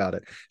 Never heard about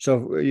it." So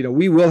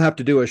we will have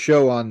to do a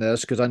show on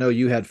this, because I know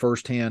you had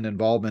firsthand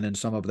involvement in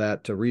some of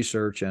that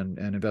research and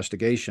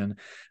investigation.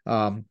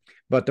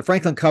 But the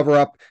Franklin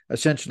cover-up,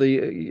 essentially,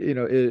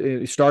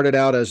 it started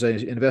out as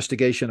an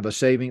investigation of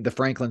the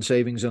Franklin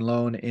savings and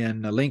loan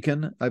in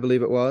Lincoln, I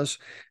believe it was.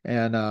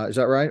 And is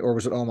that right? Or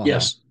was it Omaha?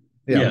 yes,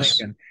 Yeah,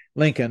 yes.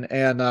 Lincoln.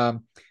 And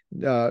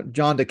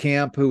John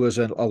DeCamp, who was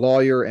a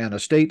lawyer and a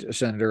state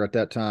senator at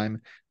that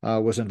time,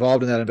 was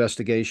involved in that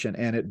investigation.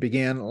 And it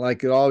began,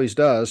 like it always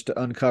does,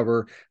 to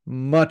uncover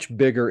much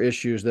bigger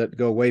issues that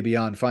go way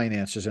beyond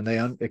finances. And they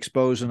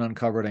exposed and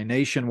uncovered a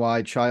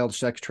nationwide child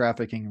sex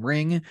trafficking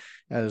ring,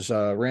 as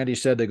Randy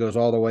said, that goes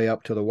all the way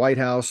up to the White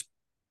House,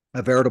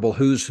 a veritable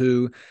who's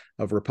who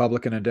of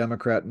Republican and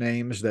Democrat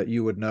names that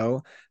you would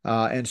know.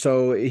 And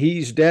so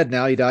he's dead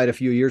now. He died a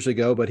few years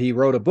ago, but he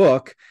wrote a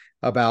book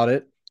about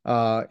it,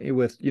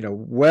 with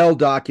well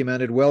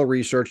documented, well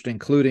researched,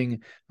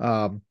 including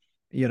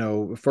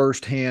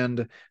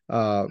firsthand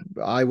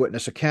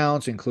eyewitness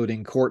accounts,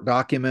 including court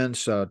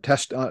documents,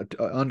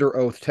 under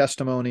oath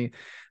testimony.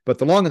 But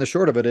the long and the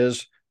short of it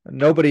is,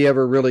 nobody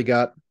ever really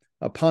got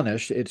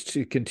punished.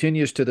 It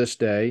continues to this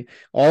day.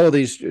 All of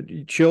these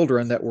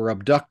children that were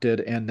abducted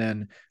and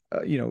then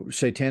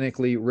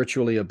satanically,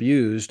 ritually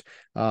abused,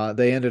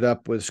 they ended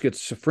up with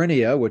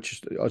schizophrenia,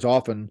 which is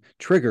often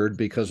triggered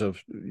because of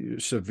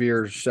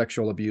severe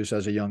sexual abuse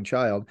as a young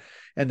child.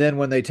 And then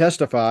when they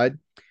testified,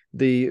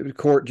 the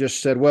court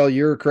just said, "Well,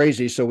 you're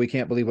crazy, so we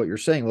can't believe what you're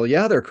saying." Well,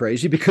 yeah, they're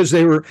crazy because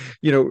they were,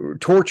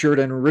 tortured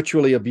and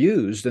ritually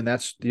abused. And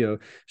that's,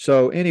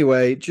 so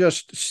anyway,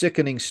 just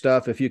sickening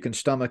stuff if you can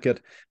stomach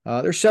it.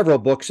 There's several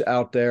books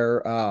out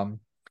there.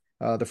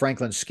 The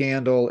Franklin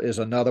Scandal is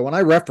another one.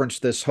 I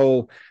referenced this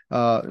whole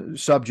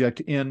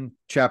subject in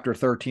chapter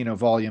 13 of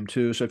volume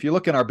 2. So if you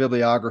look in our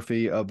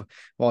bibliography of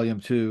volume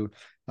 2,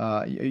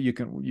 you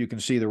can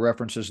see the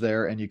references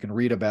there, and you can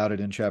read about it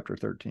in chapter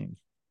 13.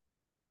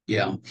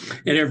 Yeah,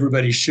 and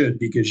everybody should,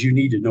 because you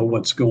need to know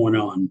what's going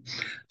on.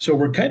 So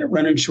we're kind of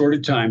running short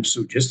of time.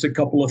 So just a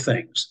couple of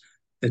things.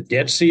 The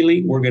debt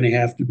ceiling, we're going to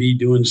have to be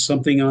doing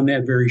something on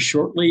that very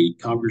shortly.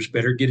 Congress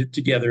better get it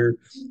together,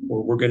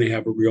 or we're going to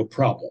have a real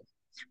problem.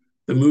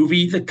 The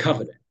movie The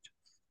Covenant,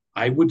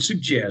 I would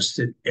suggest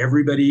that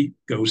everybody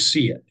go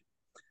see it.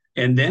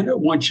 And then I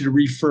want you to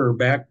refer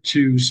back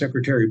to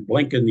Secretary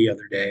Blinken the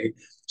other day,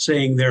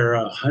 saying there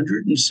are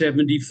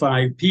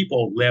 175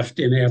 people left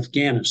in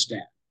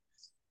Afghanistan.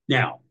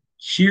 Now,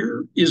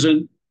 here is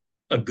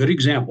a good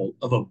example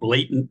of a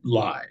blatant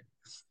lie.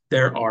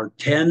 There are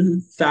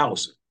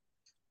 10,000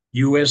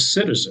 US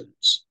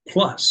citizens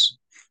plus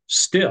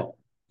still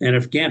in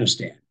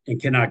Afghanistan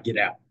and cannot get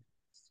out.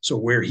 So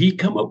where he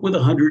come up with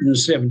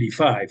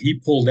 175, he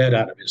pulled that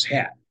out of his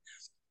hat.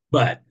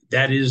 But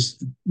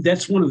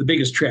that's one of the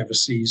biggest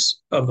travesties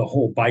of the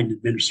whole Biden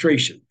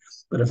administration.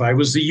 But if I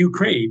was the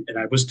Ukraine and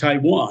I was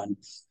Taiwan,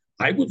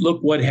 I would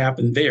look what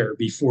happened there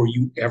before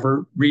you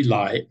ever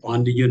rely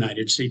on the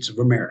United States of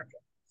America.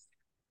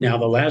 Now,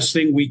 the last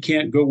thing, we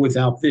can't go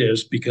without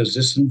this because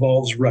this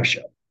involves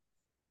Russia.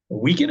 A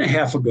week and a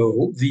half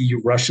ago, the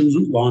Russians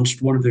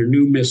launched one of their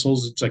new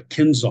missiles. It's a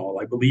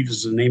Kinzhal, I believe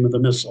is the name of the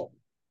missile.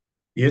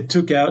 It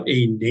took out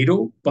a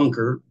NATO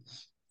bunker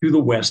to the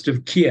west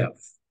of Kiev.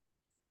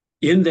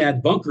 In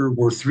that bunker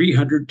were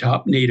 300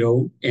 top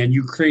NATO and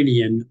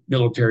Ukrainian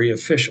military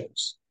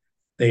officials.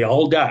 They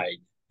all died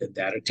in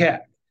that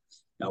attack.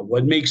 Now,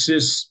 what makes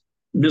this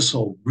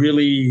missile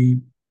really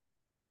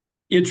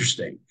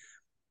interesting?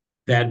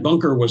 That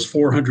bunker was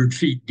 400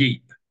 feet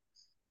deep,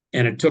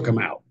 and it took them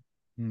out.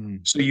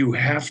 So you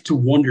have to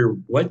wonder,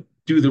 what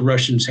do the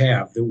Russians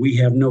have that we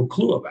have no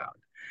clue about?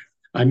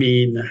 I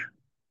mean,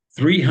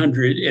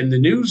 300, and the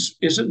news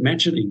isn't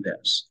mentioning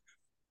this,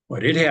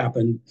 but it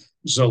happened.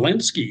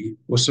 Zelensky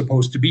was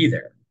supposed to be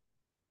there,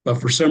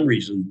 but for some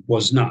reason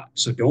was not.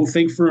 So don't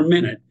think for a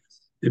minute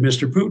that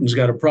Mr. Putin's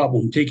got a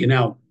problem taking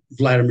out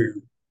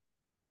Volodymyr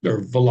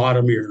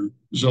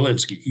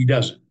Zelensky. He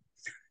doesn't.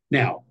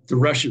 Now, the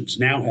Russians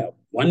now have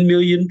 1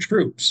 million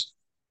troops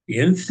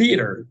in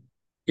theater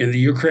in the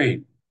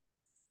Ukraine.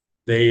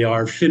 They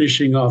are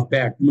finishing off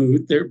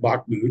Bakhmut.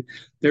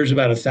 There's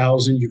about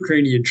 1,000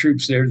 Ukrainian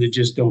troops there that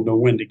just don't know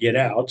when to get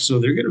out. So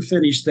they're going to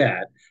finish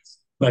that.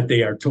 But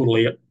they are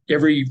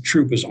every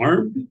troop is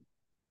armed.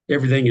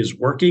 Everything is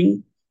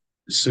working.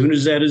 As soon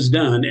as that is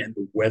done and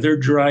the weather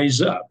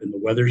dries up, and the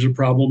weather's a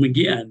problem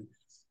again,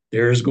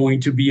 there is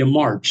going to be a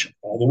march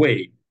all the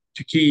way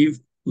to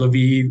Kyiv,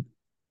 Lviv,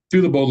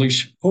 through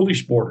the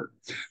Polish border.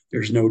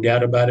 There's no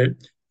doubt about it.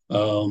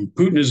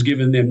 Putin has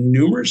given them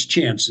numerous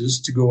chances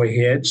to go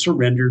ahead,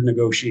 surrender,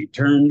 negotiate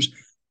terms,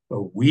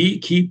 but we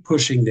keep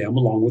pushing them,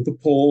 along with the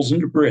Poles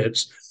and the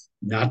Brits,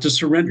 not to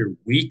surrender.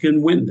 We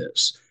can win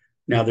this.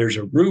 Now, there's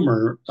a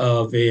rumor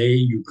of a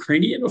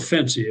Ukrainian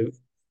offensive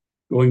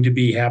going to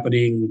be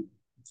happening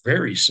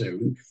very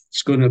soon.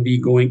 It's going to be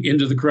going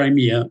into the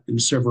Crimea and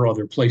several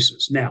other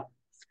places. Now,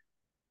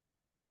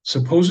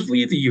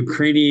 supposedly the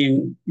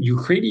Ukrainian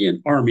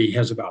army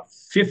has about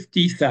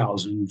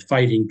 50,000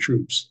 fighting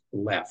troops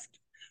left.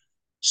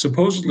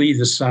 Supposedly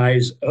the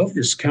size of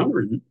this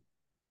counter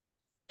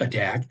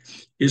attack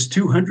is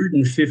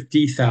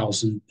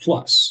 250,000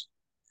 plus.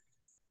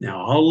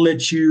 Now, I'll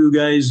let you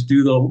guys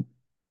do the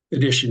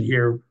addition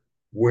here,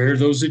 where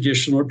those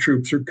additional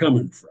troops are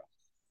coming from.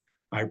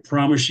 I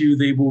promise you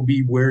they will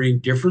be wearing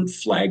different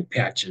flag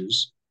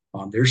patches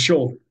on their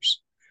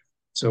shoulders.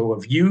 So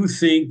if you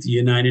think the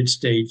United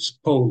States,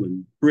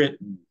 Poland,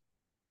 Britain,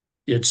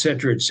 et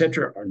cetera,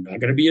 are not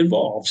going to be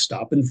involved,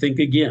 stop and think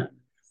again.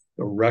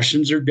 The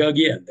Russians are dug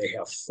in. They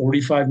have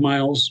 45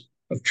 miles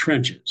of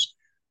trenches.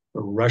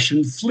 The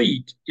Russian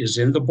fleet is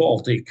in the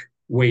Baltic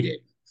waiting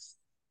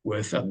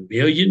with 1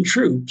 million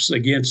troops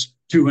against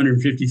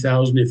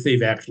 250,000, if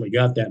they've actually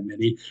got that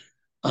many.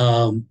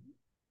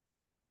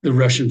 The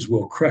Russians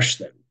will crush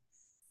them.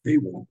 They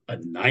will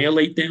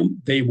annihilate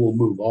them. They will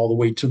move all the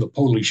way to the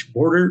Polish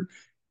border.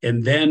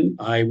 And then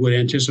I would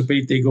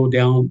anticipate they go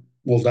down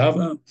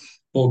Moldova,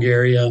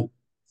 Bulgaria,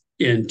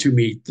 and to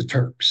meet the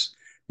Turks.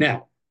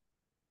 Now,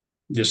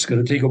 just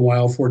going to take a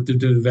while for it to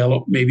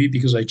develop, maybe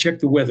because I check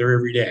the weather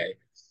every day.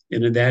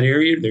 And in that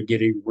area, they're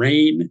getting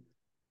rain.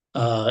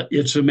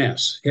 It's a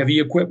mess. Heavy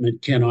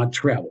equipment cannot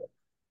travel,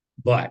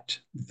 but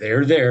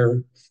they're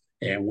there.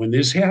 And when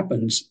this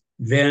happens,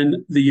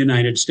 then the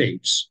United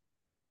States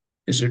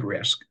is at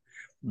risk.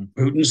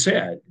 Putin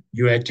said,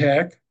 you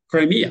attack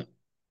Crimea,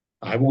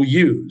 I will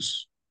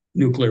use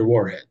nuclear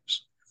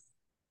warheads.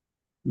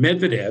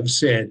 Medvedev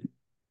said,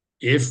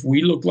 if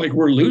we look like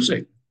we're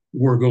losing,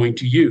 we're going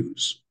to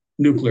use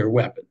nuclear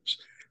weapons.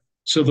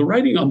 So the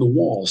writing on the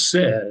wall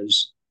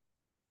says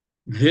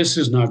this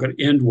is not going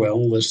to end well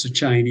unless the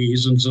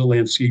Chinese and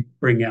Zelensky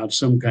bring out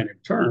some kind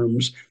of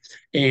terms.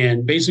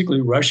 And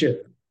basically Russia,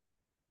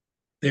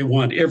 they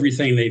want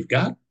everything they've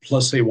got,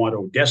 plus they want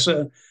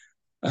Odessa.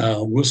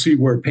 We'll see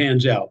where it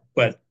pans out.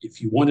 But if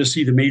you want to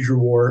see the major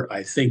war,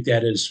 I think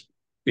that is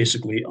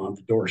basically on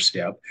the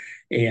doorstep.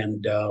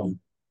 And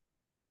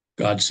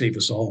God save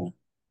us all.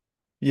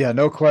 Yeah,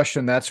 no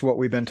question. That's what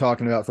we've been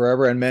talking about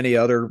forever, and many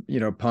other,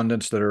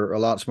 pundits that are a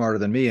lot smarter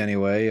than me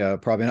anyway,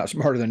 probably not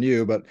smarter than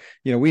you, but,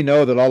 we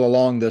know that all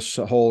along this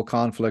whole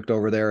conflict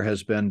over there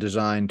has been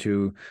designed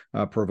to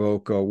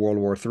provoke World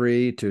War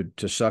III,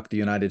 to suck the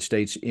United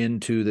States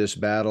into this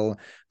battle.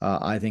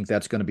 I think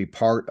that's going to be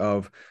part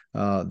of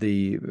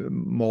the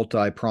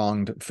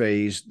multi-pronged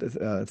phase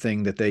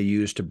thing that they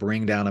use to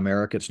bring down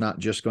America. It's not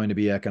just going to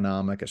be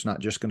economic. It's not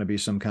just going to be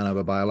some kind of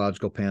a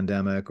biological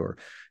pandemic or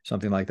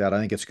something like that. I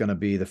think it's going to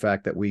be the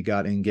fact that we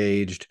got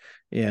engaged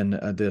in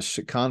this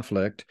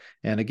conflict.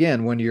 And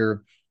again, when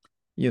you're,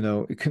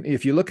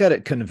 if you look at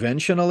it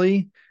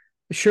conventionally,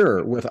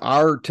 sure, with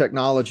our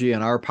technology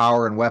and our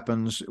power and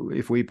weapons,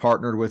 if we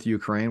partnered with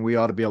Ukraine, we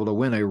ought to be able to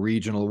win a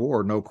regional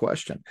war, no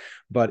question.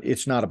 But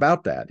it's not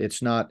about that.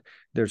 It's not,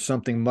 there's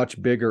something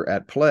much bigger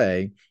at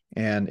play.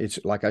 And it's,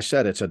 like I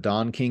said, it's a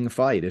Don King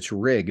fight. It's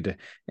rigged.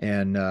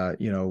 And,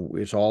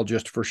 it's all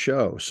just for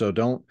show. So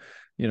don't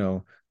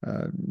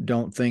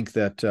think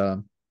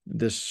that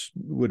this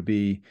would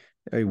be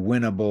a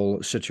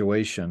winnable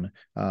situation.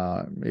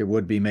 It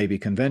would be maybe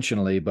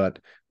conventionally, but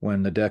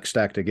when the deck's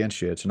stacked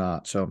against you, it's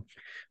not. So,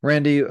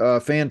 Randy,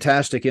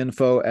 fantastic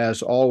info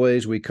as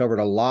always. We covered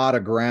a lot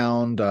of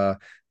ground, a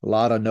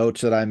lot of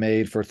notes that I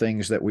made for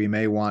things that we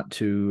may want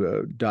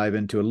to dive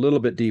into a little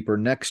bit deeper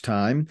next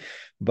time.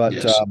 But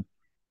yes.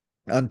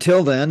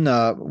 Until then,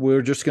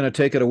 we're just going to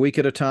take it a week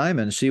at a time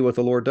and see what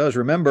the Lord does.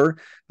 Remember,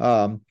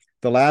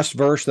 the last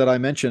verse that I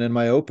mentioned in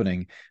my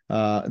opening,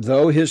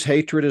 though his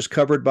hatred is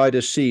covered by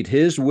deceit,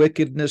 his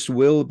wickedness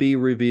will be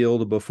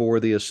revealed before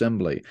the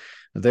assembly.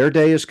 Their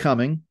day is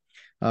coming.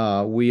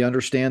 We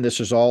understand this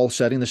is all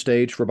setting the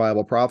stage for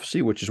Bible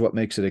prophecy, which is what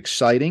makes it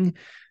exciting.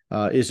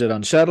 Is it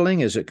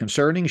unsettling? Is it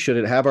concerning? Should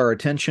it have our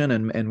attention?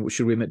 And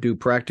should we do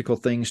practical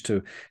things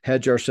to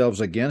hedge ourselves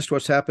against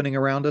what's happening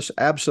around us?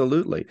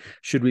 Absolutely.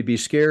 Should we be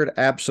scared?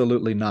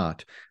 Absolutely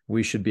not.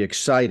 We should be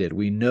excited.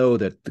 We know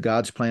that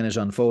God's plan is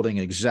unfolding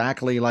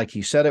exactly like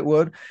he said it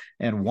would.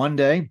 And one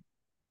day,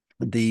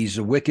 these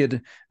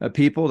wicked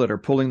people that are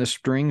pulling the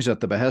strings at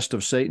the behest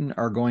of Satan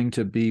are going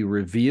to be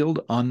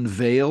revealed,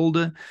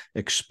 unveiled,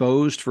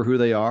 exposed for who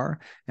they are,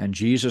 and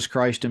Jesus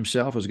Christ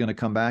himself is going to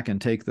come back and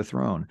take the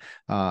throne.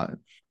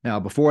 Now,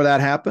 before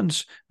that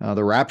happens,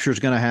 the rapture is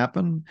going to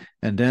happen,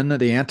 and then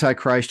the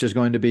Antichrist is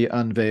going to be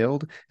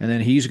unveiled, and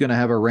then he's going to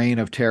have a reign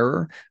of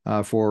terror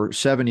for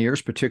 7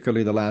 years,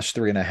 particularly the last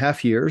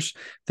 3.5 years.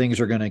 Things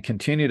are going to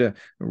continue to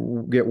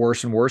get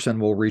worse and worse, and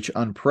will reach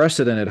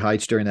unprecedented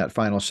heights during that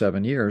final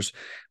 7 years.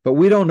 But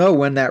we don't know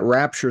when that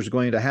rapture is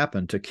going to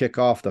happen to kick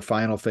off the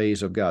final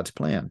phase of God's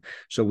plan.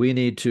 So we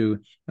need to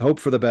hope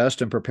for the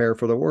best and prepare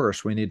for the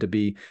worst. We need to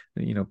be,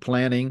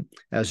 planning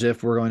as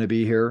if we're going to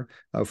be here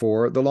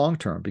for the long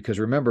term. Because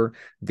remember,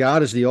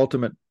 God is the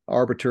ultimate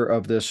arbiter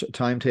of this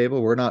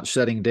timetable. We're not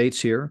setting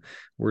dates here.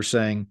 We're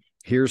saying,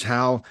 here's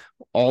how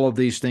all of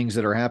these things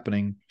that are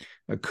happening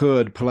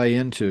could play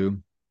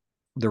into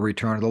the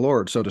return of the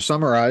Lord. So to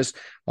summarize,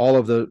 all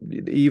of the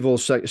evil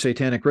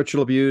satanic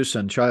ritual abuse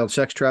and child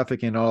sex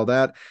trafficking and all of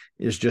that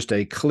is just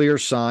a clear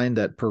sign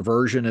that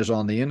perversion is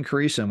on the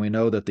increase. And we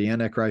know that the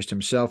Antichrist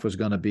himself is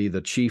going to be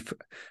the chief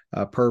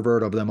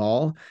pervert of them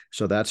all.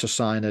 So that's a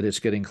sign that it's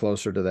getting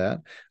closer to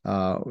that.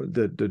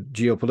 The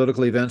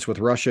geopolitical events with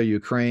Russia,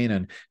 Ukraine,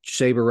 and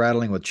saber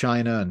rattling with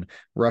China and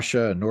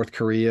Russia and North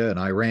Korea and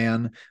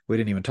Iran. We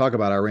didn't even talk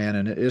about Iran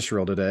and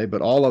Israel today,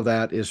 but all of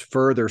that is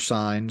further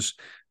signs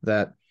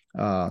that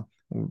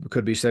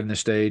could be setting the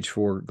stage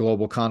for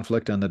global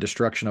conflict and the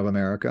destruction of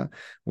America.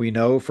 We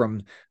know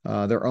from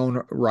their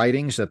own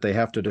writings that they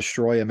have to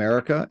destroy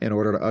America in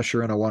order to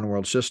usher in a one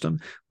world system.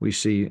 We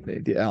see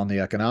on the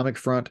economic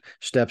front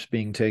steps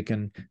being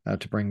taken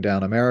to bring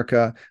down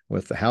America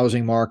with the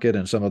housing market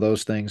and some of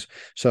those things.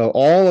 So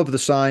all of the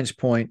signs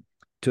point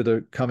to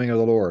the coming of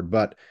the Lord,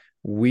 but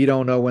we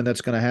don't know when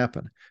that's going to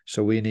happen.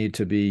 So we need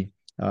to be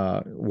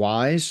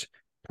wise,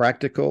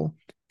 practical,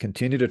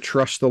 continue to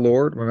trust the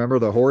Lord. Remember,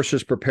 the horse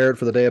is prepared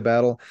for the day of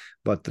battle,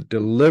 but the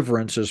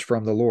deliverance is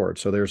from the Lord.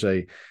 So there's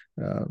a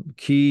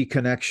key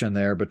connection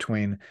there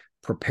between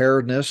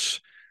preparedness,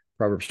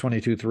 Proverbs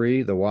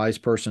 22:3, the wise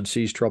person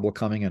sees trouble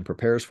coming and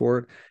prepares for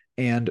it,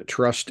 and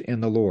trust in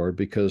the Lord,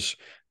 because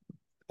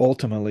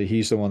ultimately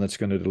he's the one that's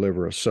going to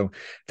deliver us. So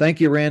thank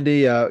you,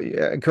 Randy. I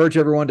encourage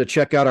everyone to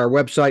check out our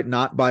website,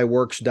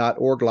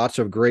 notbyworks.org. Lots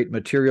of great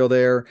material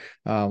there.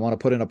 I want to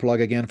put in a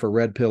plug again for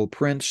Red Pill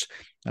Prints.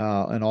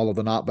 And all of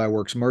the Not by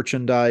Works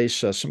merchandise,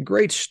 some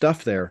great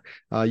stuff there.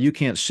 You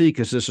can't see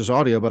because this is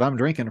audio, but I'm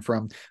drinking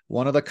from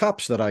one of the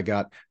cups that I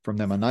got from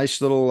them. A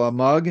nice little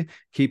mug,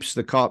 keeps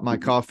my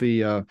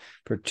coffee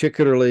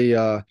particularly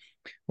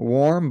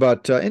warm.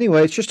 But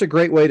anyway, it's just a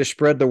great way to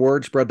spread the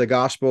word, spread the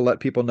gospel, let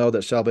people know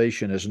that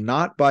salvation is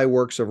not by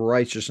works of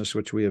righteousness,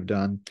 which we have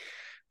done,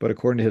 but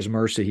according to his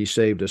mercy, he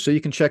saved us. So you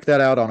can check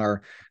that out on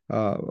our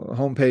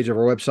homepage of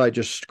our website.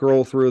 Just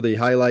scroll through the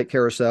highlight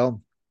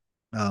carousel.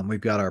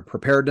 We've got our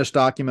preparedness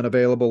document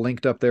available,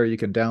 linked up there. You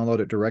can download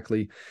it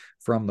directly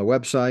from the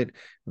website.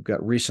 We've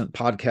got recent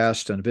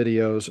podcasts and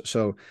videos.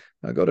 So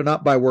go to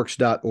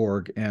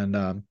notbyworks.org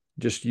and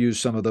just use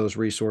some of those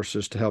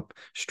resources to help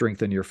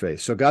strengthen your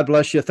faith. So God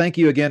bless you. Thank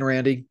you again,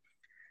 Randy.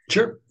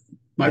 Sure.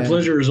 My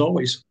pleasure as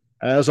always.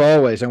 As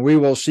always. And we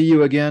will see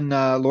you again,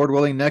 Lord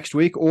willing, next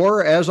week.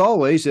 Or as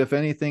always, if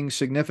anything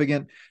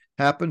significant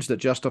happens that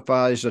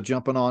justifies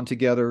jumping on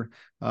together,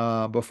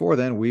 before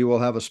then, we will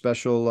have a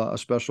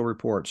special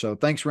report. So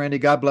thanks, Randy.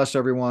 God bless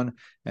everyone,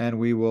 and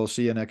we will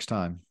see you next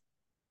time.